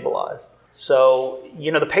and stabilize. So,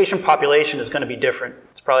 the patient population is going to be different.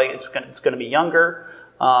 It's going to be younger,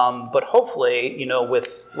 but hopefully,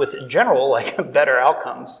 with in general, better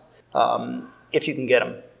outcomes, if you can get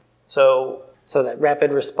them. So that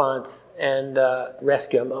rapid response and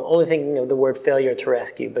rescue, I'm only thinking of the word failure to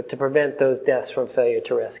rescue, but to prevent those deaths from failure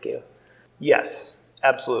to rescue. Yes,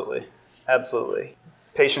 absolutely. Absolutely.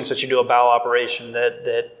 Patients that you do a bowel operation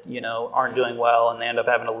that aren't doing well and they end up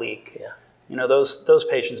having a leak. Yeah. Those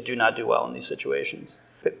patients do not do well in these situations.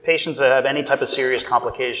 Patients that have any type of serious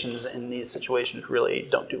complications in these situations really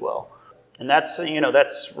don't do well. And that's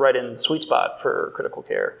right in the sweet spot for critical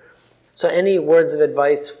care. So any words of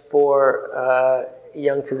advice for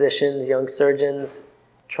young physicians, young surgeons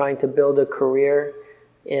trying to build a career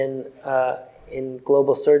in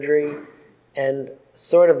global surgery? And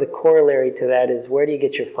sort of the corollary to that is, where do you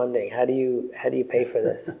get your funding? How do you pay for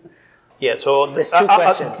this? Yeah, so there's two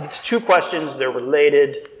questions. It's 2 questions. They're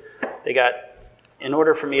related. In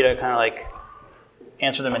order for me to kind of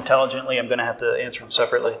answer them intelligently, I'm going to have to answer them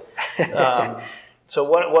separately. So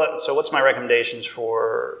what's my recommendations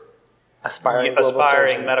for aspiring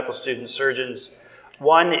medical students, surgeons?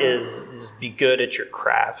 One is be good at your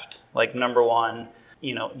craft. Number one,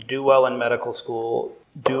 do well in medical school,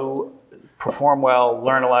 perform well,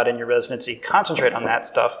 learn a lot in your residency, concentrate on that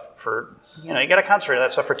stuff you got to concentrate on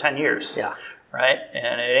that stuff for 10 years. Yeah. Right?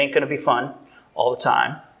 And it ain't going to be fun all the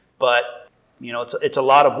time, but It's a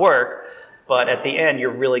lot of work, but at the end,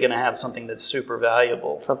 you're really going to have something that's super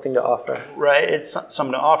valuable. Something to offer. Right? It's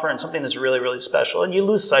something to offer and something that's really, really special. And you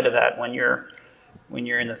lose sight of that when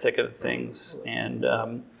you're in the thick of things. And,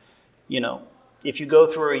 if you go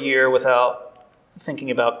through a year without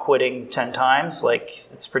thinking about quitting 10 times,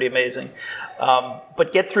 it's pretty amazing.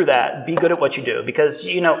 But get through that. Be good at what you do, because,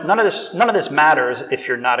 none of this matters if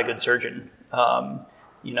you're not a good surgeon.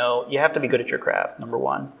 You have to be good at your craft, number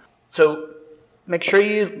one. So make sure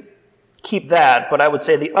you keep that. But I would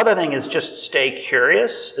say the other thing is just stay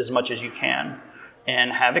curious as much as you can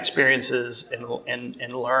and have experiences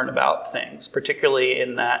and learn about things, particularly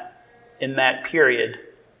in that period.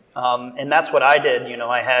 And that's what I did.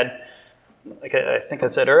 I had, like I think I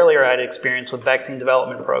said earlier, I had experience with vaccine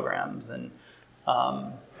development programs. And,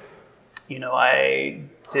 I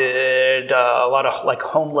did a lot of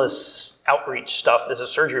homeless outreach stuff as a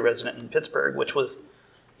surgery resident in Pittsburgh, which was,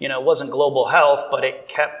 wasn't global health, but it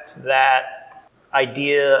kept that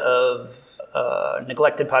idea of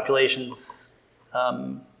neglected populations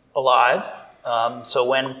alive. So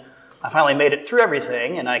when I finally made it through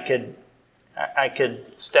everything and I could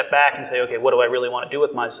step back and say, okay, what do I really want to do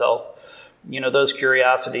with myself? Those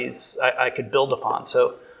curiosities I could build upon.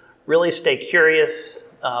 So really stay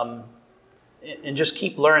curious and just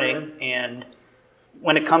keep learning. And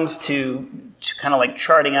when it comes to kind of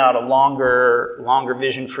charting out a longer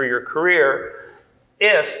vision for your career,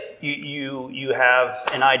 if you have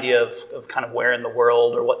an idea of kind of where in the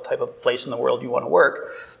world or what type of place in the world you want to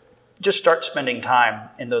work, just start spending time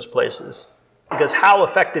in those places. Because how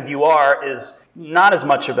effective you are is not as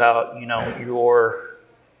much about, your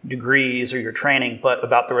degrees or your training, but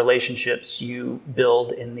about the relationships you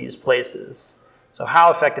build in these places. So how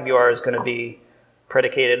effective you are is going to be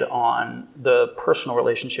predicated on the personal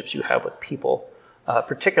relationships you have with people,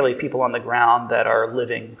 particularly people on the ground that are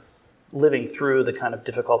living through the kind of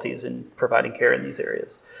difficulties in providing care in these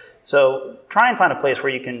areas. So try and find a place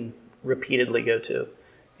where you can repeatedly go to.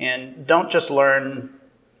 And don't just learn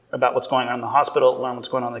about what's going on in the hospital, learn what's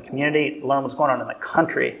going on in the community, learn what's going on in the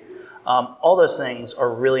country. All those things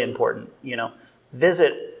are really important.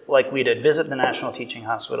 Visit, like we did, visit the National Teaching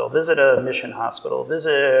Hospital, visit a mission hospital,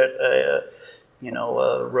 visit a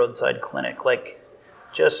roadside clinic.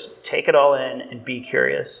 Just take it all in and be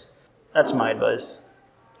curious. That's my advice.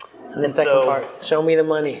 And the second part, show me the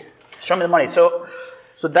money. Show me the money. So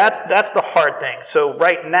that's the hard thing. So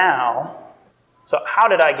right now, how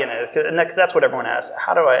did I get in it? And that's what everyone asks.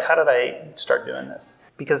 How did I start doing this?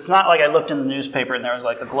 Because it's not like I looked in the newspaper and there was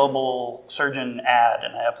a global surgeon ad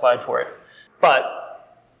and I applied for it.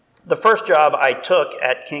 But the first job I took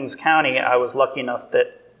at Kings County, I was lucky enough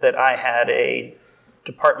that I had a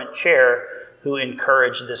department chair who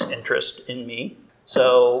encouraged this interest in me.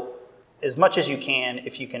 So as much as you can,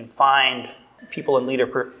 if you can find people in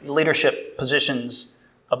leadership positions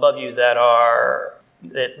above you that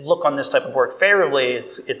look on this type of work favorably,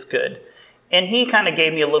 it's good. And he kind of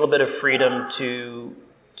gave me a little bit of freedom to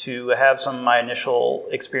have some of my initial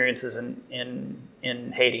experiences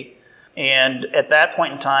in Haiti. And at that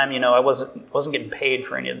point in time, I wasn't getting paid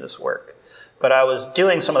for any of this work. But I was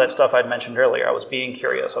doing some of that stuff I'd mentioned earlier. I was being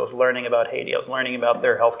curious. I was learning about Haiti. I was learning about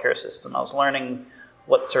their healthcare system. I was learning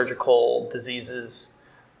what surgical diseases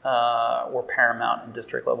were paramount in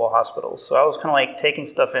district level hospitals. So I was kind of taking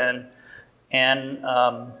stuff in. And,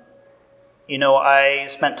 I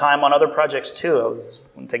spent time on other projects too. I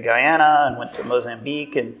went to Guyana and went to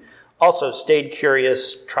Mozambique and also stayed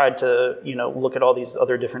curious, tried to, look at all these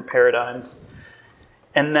other different paradigms.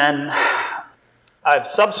 And then I've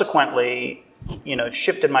subsequently,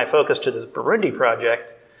 shifted my focus to this Burundi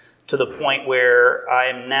project to the point where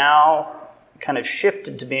I'm now kind of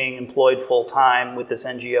shifted to being employed full-time with this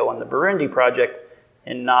NGO on the Burundi project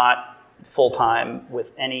and not full-time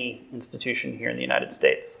with any institution here in the United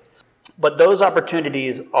States. But those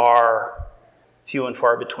opportunities are few and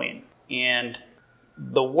far between. And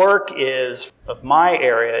the work of my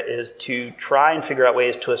area is to try and figure out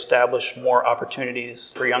ways to establish more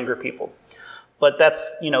opportunities for younger people. But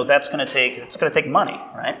that's going to take money,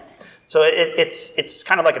 right? So it's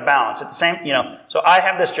kind of like a balance. At the same, so I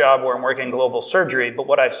have this job where I'm working in global surgery, but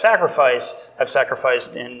what I've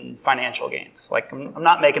sacrificed in financial gains. I'm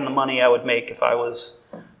not making the money I would make if I was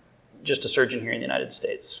just a surgeon here in the United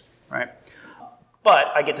States, right? But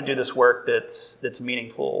I get to do this work that's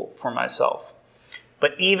meaningful for myself.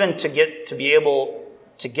 But even to be able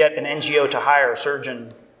to get an NGO to hire a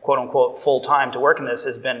surgeon, quote unquote, full time to work in this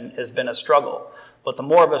has been a struggle. But the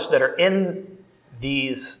more of us that are in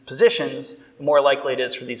these positions, the more likely it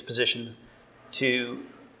is for these positions to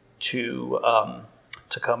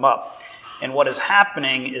come up. And what is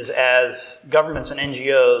happening is as governments and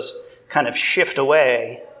NGOs kind of shift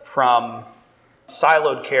away from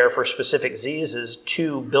siloed care for specific diseases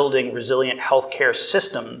to building resilient healthcare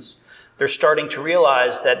systems, they're starting to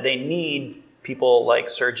realize that they need people like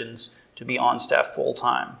surgeons to be on staff full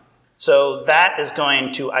time. So that is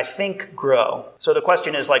going to, I think, grow. So the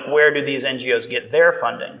question is, like, where do these NGOs get their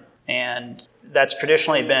funding? And that's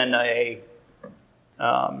traditionally been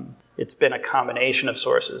it's been a combination of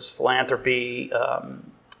sources: philanthropy,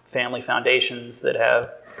 family foundations that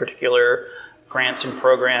have particular grants and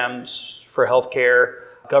programs for healthcare,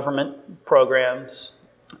 government programs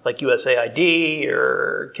like USAID,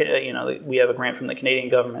 or we have a grant from the Canadian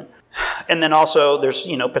government, and then also there's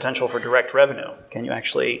potential for direct revenue. Can you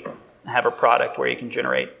actually have a product where you can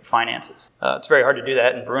generate finances? It's very hard to do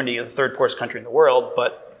that in Burundi, the third poorest country in the world,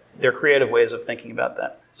 but there are creative ways of thinking about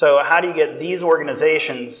that. So how do you get these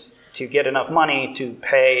organizations to get enough money to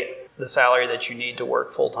pay the salary that you need to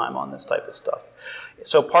work full-time on this type of stuff?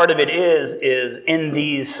 So part of it is in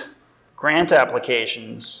these grant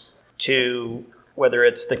applications to, whether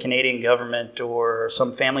it's the Canadian government or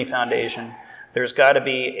some family foundation, there's got to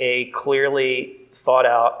be a clearly thought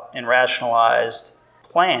out and rationalized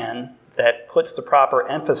plan that puts the proper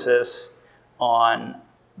emphasis on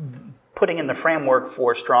putting in the framework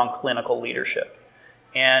for strong clinical leadership.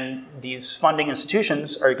 And these funding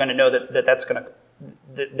institutions are going to know that's going to,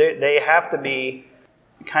 they have to be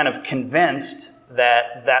kind of convinced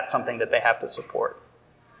that that's something that they have to support.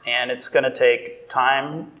 And it's going to take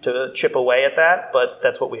time to chip away at that, but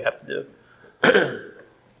that's what we have to do.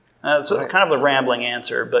 So it's kind of a rambling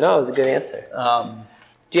answer, but no, it was a good answer.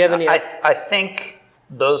 Do you have any? I think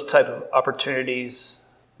those type of opportunities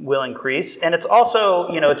will increase, and it's also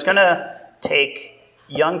it's going to take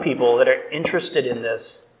young people that are interested in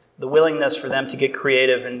this, the willingness for them to get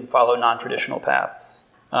creative and follow non-traditional paths.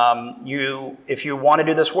 If you want to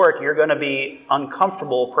do this work, you're going to be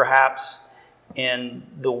uncomfortable, perhaps, in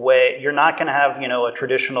the way you're not going to have a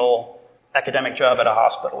traditional academic job at a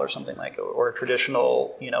hospital or something like it, or a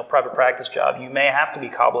traditional private practice job. You may have to be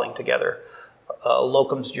cobbling together a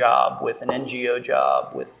locums job with an NGO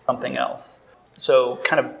job with something else. So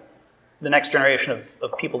kind of the next generation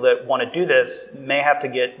of people that want to do this may have to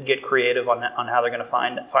get creative on how they're going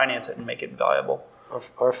to finance it and make it viable.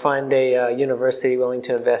 Or find a university willing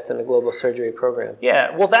to invest in a global surgery program.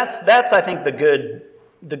 Yeah, well, that's I think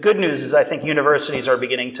the good news is I think universities are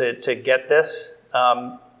beginning to get this.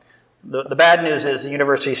 The bad news is the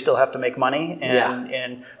universities still have to make money,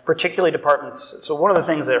 and particularly departments. So one of the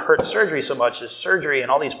things that hurts surgery so much is surgery in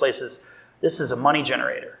all these places, this is a money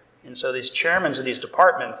generator. And so these chairmen of these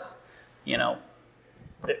departments, you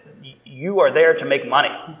are there to make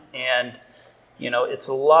money. And, it's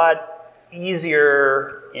a lot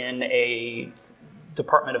easier in a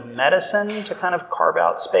department of medicine to kind of carve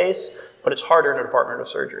out space, but it's harder in a department of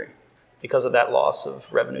surgery because of that loss of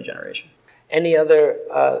revenue generation. Any other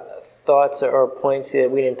thoughts or points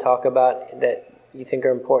that we didn't talk about that you think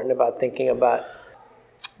are important about thinking about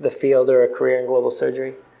the field or a career in global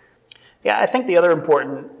surgery? Yeah, I think the other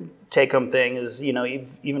important take-home thing is,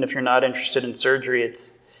 even if you're not interested in surgery,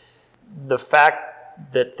 it's the fact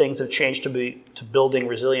that things have changed to building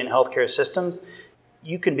resilient healthcare systems.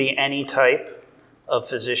 You can be any type of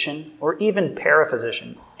physician or even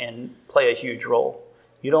paraphysician and play a huge role.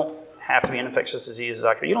 You don't have to be an infectious disease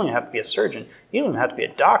doctor. You don't even have to be a surgeon. You don't even have to be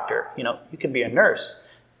a doctor. You can be a nurse.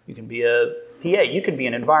 You can be a PA. You can be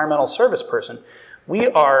an environmental service person. We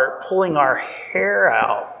are pulling our hair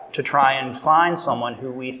out to try and find someone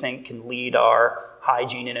who we think can lead our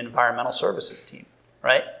hygiene and environmental services team,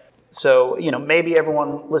 right? So, maybe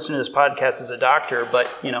everyone listening to this podcast is a doctor, but,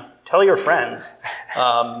 tell your friends.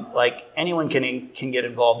 Anyone can get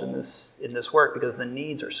involved in this work because the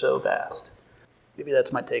needs are so vast. Maybe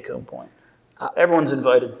that's my take-home point. Everyone's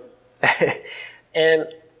invited. And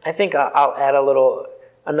I think I'll add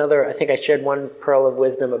another. I think I shared one pearl of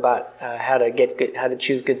wisdom about how to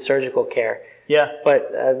choose good surgical care. Yeah.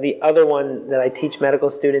 But the other one that I teach medical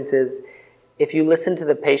students is, if you listen to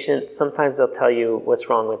the patient, sometimes they'll tell you what's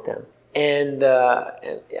wrong with them. And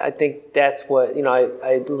I think that's what,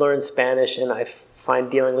 I learned Spanish, and I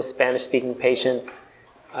find dealing with Spanish-speaking patients,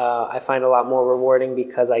 I find a lot more rewarding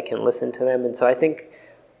because I can listen to them. And so I think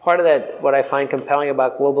part of that, what I find compelling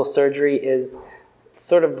about global surgery is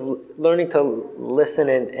sort of learning to listen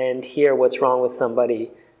and hear what's wrong with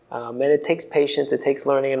somebody. And it takes patience, it takes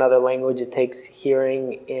learning another language, it takes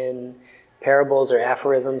hearing in parables or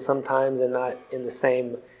aphorisms sometimes and not in the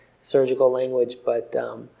same surgical language. But,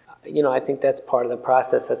 I think that's part of the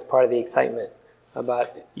process, that's part of the excitement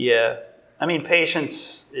about it. Yeah. I mean,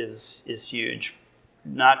 patience is huge.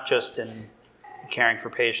 not just in caring for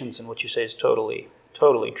patients, and what you say is totally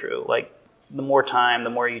true. Like, the more time, the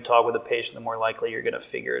more you talk with a patient, the more likely you're going to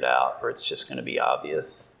figure it out, or it's just going to be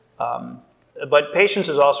obvious. But patience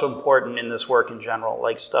is also important in this work in general.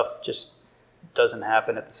 Like, stuff just doesn't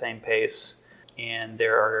happen at the same pace, and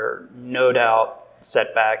there are no doubt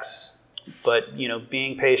setbacks. But,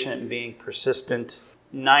 being patient and being persistent,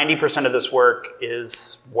 90% of this work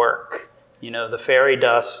is work. The fairy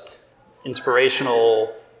dust,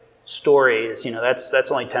 inspirational stories,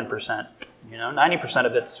 that's only 10%. 90%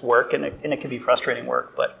 of it's work, and it can be frustrating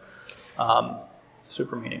work, but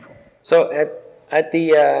super meaningful. So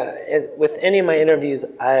with any of my interviews,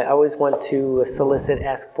 I always want to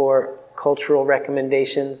ask for cultural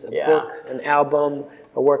recommendations, a book, an album,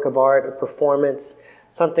 a work of art, a performance,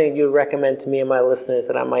 something you would recommend to me and my listeners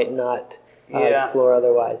that I might not explore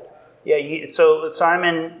otherwise. Yeah, so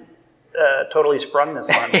Simon totally sprung this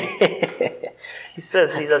on me. He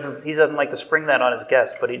says he doesn't like to spring that on his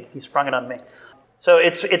guests, but he sprung it on me. So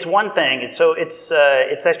it's one thing. It's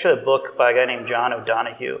actually a book by a guy named John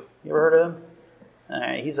O'Donohue. You ever heard of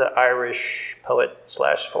him? He's an Irish poet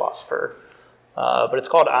 / philosopher, but it's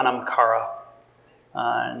called Anam Cara,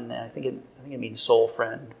 and I think it means soul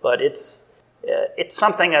friend. But it's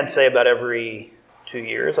something I'd say about every 2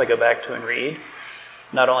 years I go back to and read.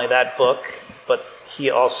 Not only that book, but he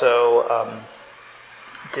also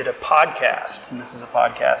did a podcast, and this is a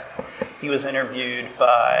podcast. He was interviewed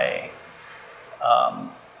by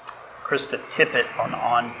Krista Tippett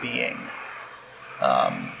on Being,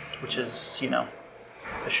 which is,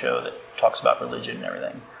 the show that talks about religion and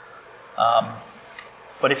everything.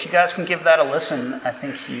 But if you guys can give that a listen, I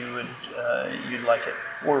think you'd like it.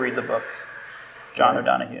 Or read the book, John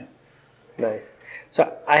O'Donohue. Nice.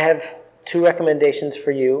 So I have 2 recommendations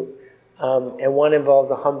for you. And one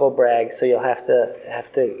involves a humble brag, so you'll have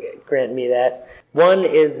to grant me that. One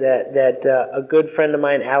is that a good friend of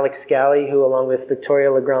mine, Alex Scally, who along with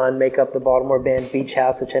Victoria Legrand make up the Baltimore band Beach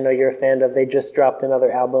House, which I know you're a fan of, they just dropped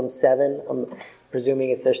another album, 7. I'm presuming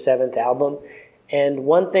it's their 7th album. And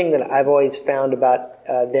one thing that I've always found about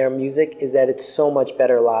their music is that it's so much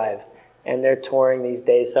better live, and they're touring these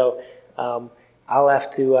days. So I'll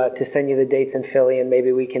have to send you the dates in Philly, and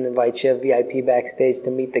maybe we can invite you VIP backstage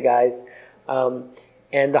to meet the guys.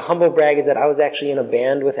 And the humble brag is that I was actually in a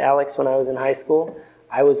band with Alex when I was in high school.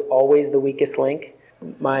 I was always the weakest link.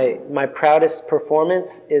 My proudest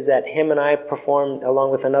performance is that him and I performed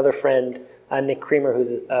along with another friend, Nick Creamer,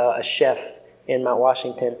 who's a chef in Mount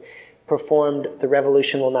Washington, performed The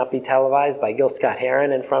Revolution Will Not Be Televised by Gil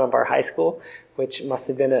Scott-Heron in front of our high school, which must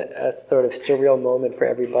have been a sort of surreal moment for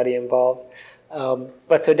everybody involved.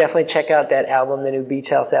 But so definitely check out that album, the new Beach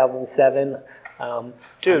House album, 7.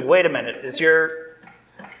 Dude, wait a minute. Is your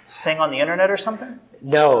thing on the internet or something?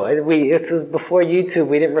 No, this was before YouTube.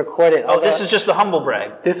 We didn't record it. Oh, this is just the humble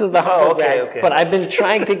brag. This is the humble brag. Okay. But I've been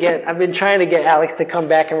trying to get Alex to come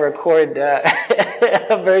back and record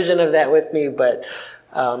a version of that with me, but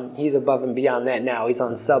he's above and beyond that now. He's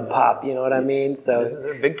on Sub Pop, you know what I mean? So this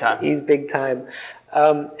is big time. He's big time.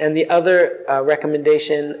 And the other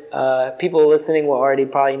recommendation, people listening will already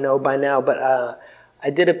probably know by now, but I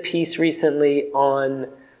did a piece recently on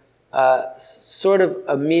sort of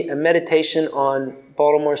a meditation on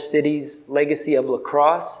Baltimore City's legacy of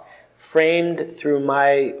lacrosse, framed through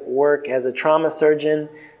my work as a trauma surgeon,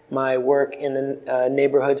 my work in the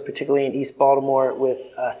neighborhoods, particularly in East Baltimore with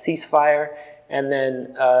Ceasefire, and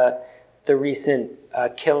then the recent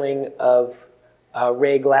killing of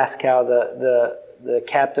Ray Glasgow, the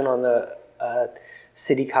captain on the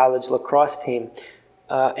City College lacrosse team.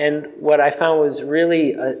 And what I found was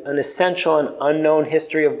really an essential and unknown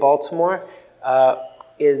history of Baltimore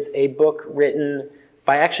is a book written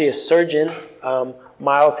by actually a surgeon,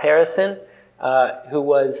 Miles Harrison, who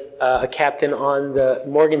was a captain on the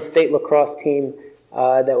Morgan State lacrosse team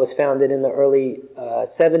that was founded in the early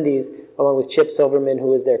 70s, along with Chip Silverman, who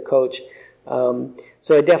was their coach.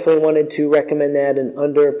 So I definitely wanted to recommend that, an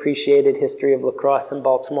underappreciated history of lacrosse in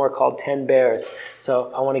Baltimore called 10 Bears.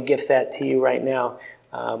 So I want to gift that to you right now.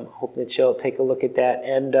 Hope that you'll take a look at that.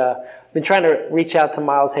 And I've been trying to reach out to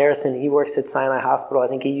Miles Harrison. He works at Sinai Hospital. I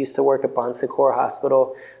think he used to work at Bon Secours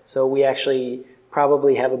Hospital. So we actually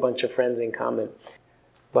probably have a bunch of friends in common.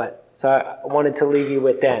 So I wanted to leave you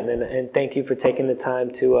with that. And thank you for taking the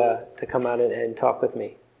time to come out and talk with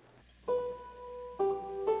me.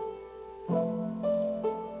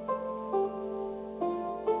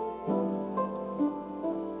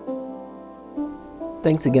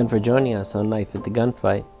 Thanks again for joining us on Knife at the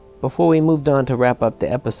Gunfight. Before we moved on to wrap up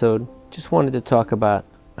the episode, just wanted to talk about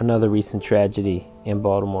another recent tragedy in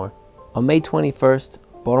Baltimore. On May 21st,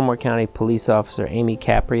 Baltimore County police officer Amy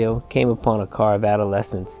Caprio came upon a car of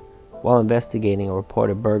adolescents while investigating a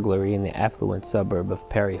reported burglary in the affluent suburb of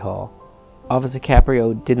Perry Hall. Officer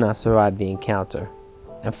Caprio did not survive the encounter,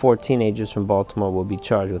 and 4 teenagers from Baltimore will be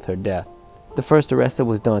charged with her death. The first arrested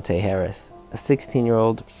was Dante Harris, a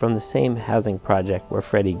 16-year-old from the same housing project where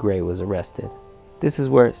Freddie Gray was arrested. This is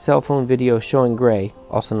where cell phone video showing Gray,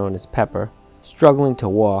 also known as Pepper, struggling to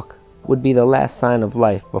walk, would be the last sign of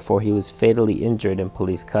life before he was fatally injured in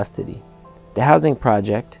police custody. The housing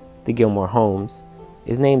project, the Gilmore Homes,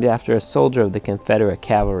 is named after a soldier of the Confederate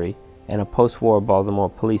Cavalry and a post-war Baltimore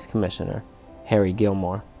police commissioner, Harry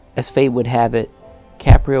Gilmore. As fate would have it,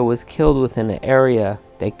 Caprio was killed within an area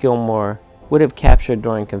that Gilmore would have captured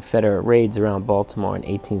during Confederate raids around Baltimore in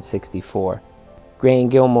 1864. Gray and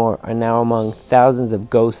Gilmore are now among thousands of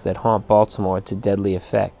ghosts that haunt Baltimore to deadly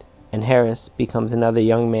effect, and Harris becomes another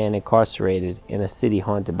young man incarcerated in a city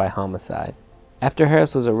haunted by homicide. After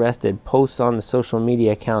Harris was arrested, posts on the social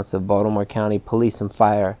media accounts of Baltimore County Police and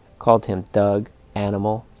Fire called him thug,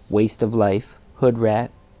 animal, waste of life, hood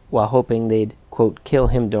rat, while hoping they'd, quote, kill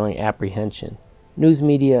him during apprehension. News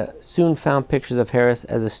media soon found pictures of Harris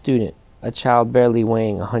as a student, a child barely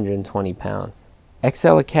weighing 120 pounds.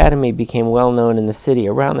 Excel Academy became well known in the city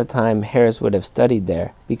around the time Harris would have studied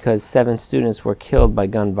there, because 7 students were killed by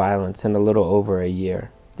gun violence in a little over a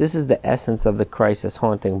year. This is the essence of the crisis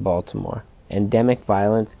haunting Baltimore. Endemic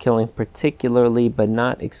violence killing particularly but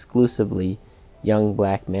not exclusively young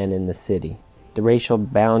black men in the city. The racial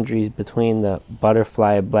boundaries between the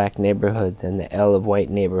butterfly of black neighborhoods and the L of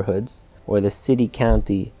white neighborhoods, or the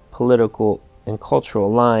city-county political and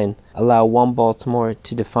cultural line, allow one Baltimore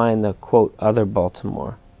to define the, quote, other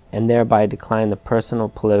Baltimore, and thereby decline the personal,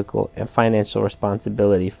 political, and financial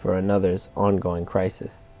responsibility for another's ongoing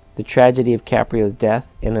crisis. The tragedy of Caprio's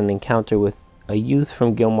death in an encounter with a youth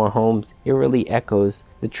from Gilmore Homes eerily echoes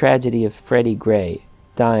the tragedy of Freddie Gray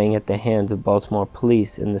dying at the hands of Baltimore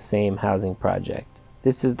police in the same housing project.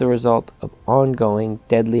 This is the result of ongoing,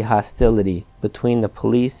 deadly hostility between the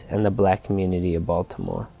police and the black community of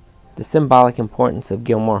Baltimore. The symbolic importance of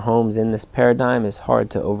Gilmore Homes in this paradigm is hard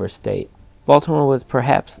to overstate. Baltimore was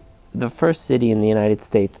perhaps the first city in the United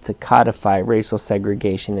States to codify racial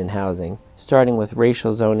segregation in housing, starting with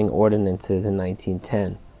racial zoning ordinances in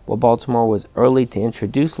 1910. While Baltimore was early to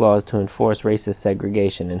introduce laws to enforce racist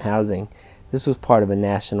segregation in housing, this was part of a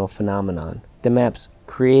national phenomenon. The maps,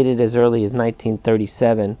 created as early as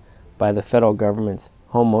 1937 by the federal government's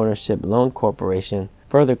Home Ownership Loan Corporation,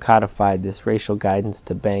 further codified this racial guidance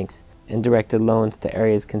to banks and directed loans to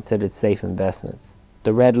areas considered safe investments.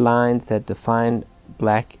 The red lines that defined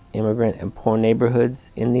black, immigrant, and poor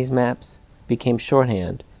neighborhoods in these maps became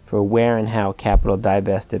shorthand for where and how capital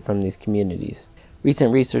divested from these communities.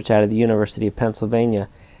 Recent research out of the University of Pennsylvania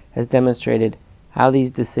has demonstrated how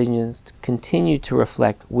these decisions continue to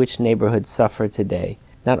reflect which neighborhoods suffer today,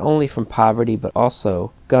 not only from poverty but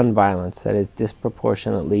also gun violence that is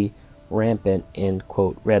disproportionately rampant in,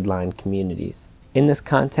 quote, red-line communities. In this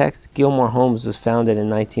context, Gilmore Homes was founded in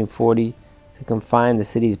 1940 to confine the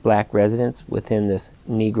city's black residents within this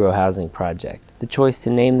Negro housing project. The choice to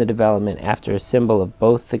name the development after a symbol of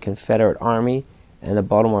both the Confederate Army and the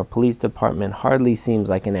Baltimore Police Department hardly seems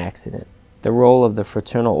like an accident. The role of the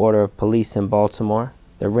Fraternal Order of Police in Baltimore,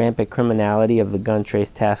 the rampant criminality of the Gun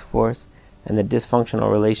Trace Task Force, and the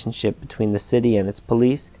dysfunctional relationship between the city and its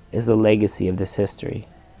police is the legacy of this history.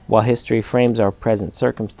 While history frames our present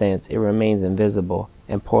circumstance, it remains invisible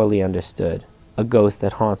and poorly understood, a ghost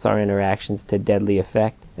that haunts our interactions to deadly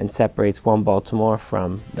effect and separates one Baltimore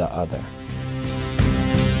from the other.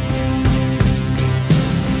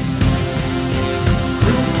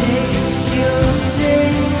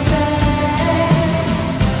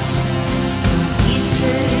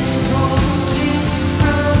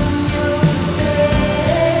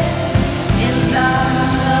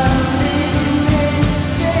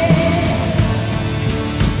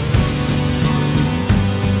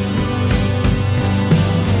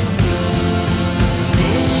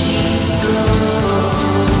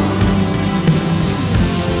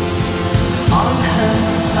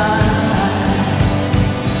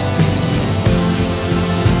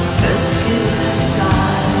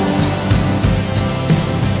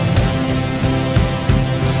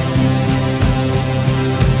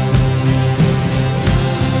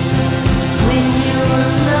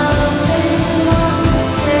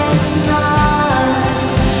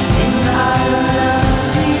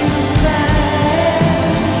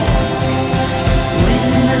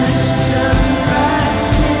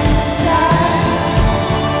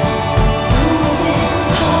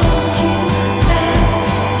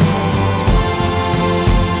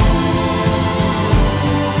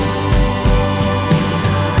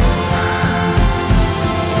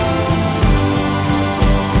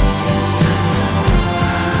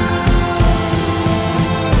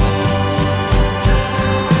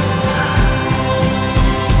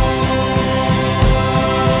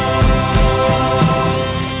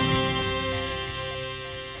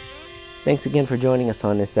 Thanks again for joining us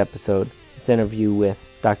on this episode, this interview with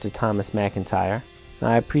Dr. Thomas McIntyre.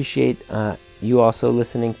 I appreciate you also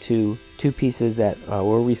listening to two pieces that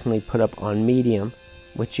were recently put up on Medium,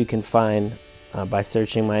 which you can find by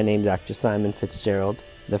searching my name, Dr. Simon Fitzgerald.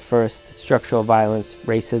 The first, Structural Violence,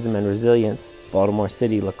 Racism, and Resilience, Baltimore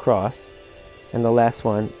City Lacrosse. And the last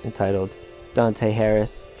one, entitled Dante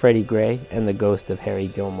Harris, Freddie Gray, and the Ghost of Harry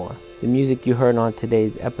Gilmore. The music you heard on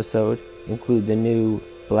today's episode include the new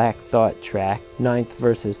Black Thought track, Ninth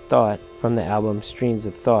Versus Thought, from the album Streams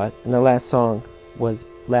of Thought, and the last song was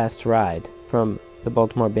Last Ride from the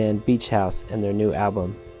Baltimore band Beach House and their new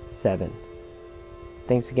album, 7.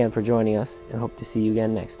 Thanks again for joining us, and hope to see you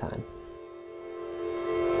again next time.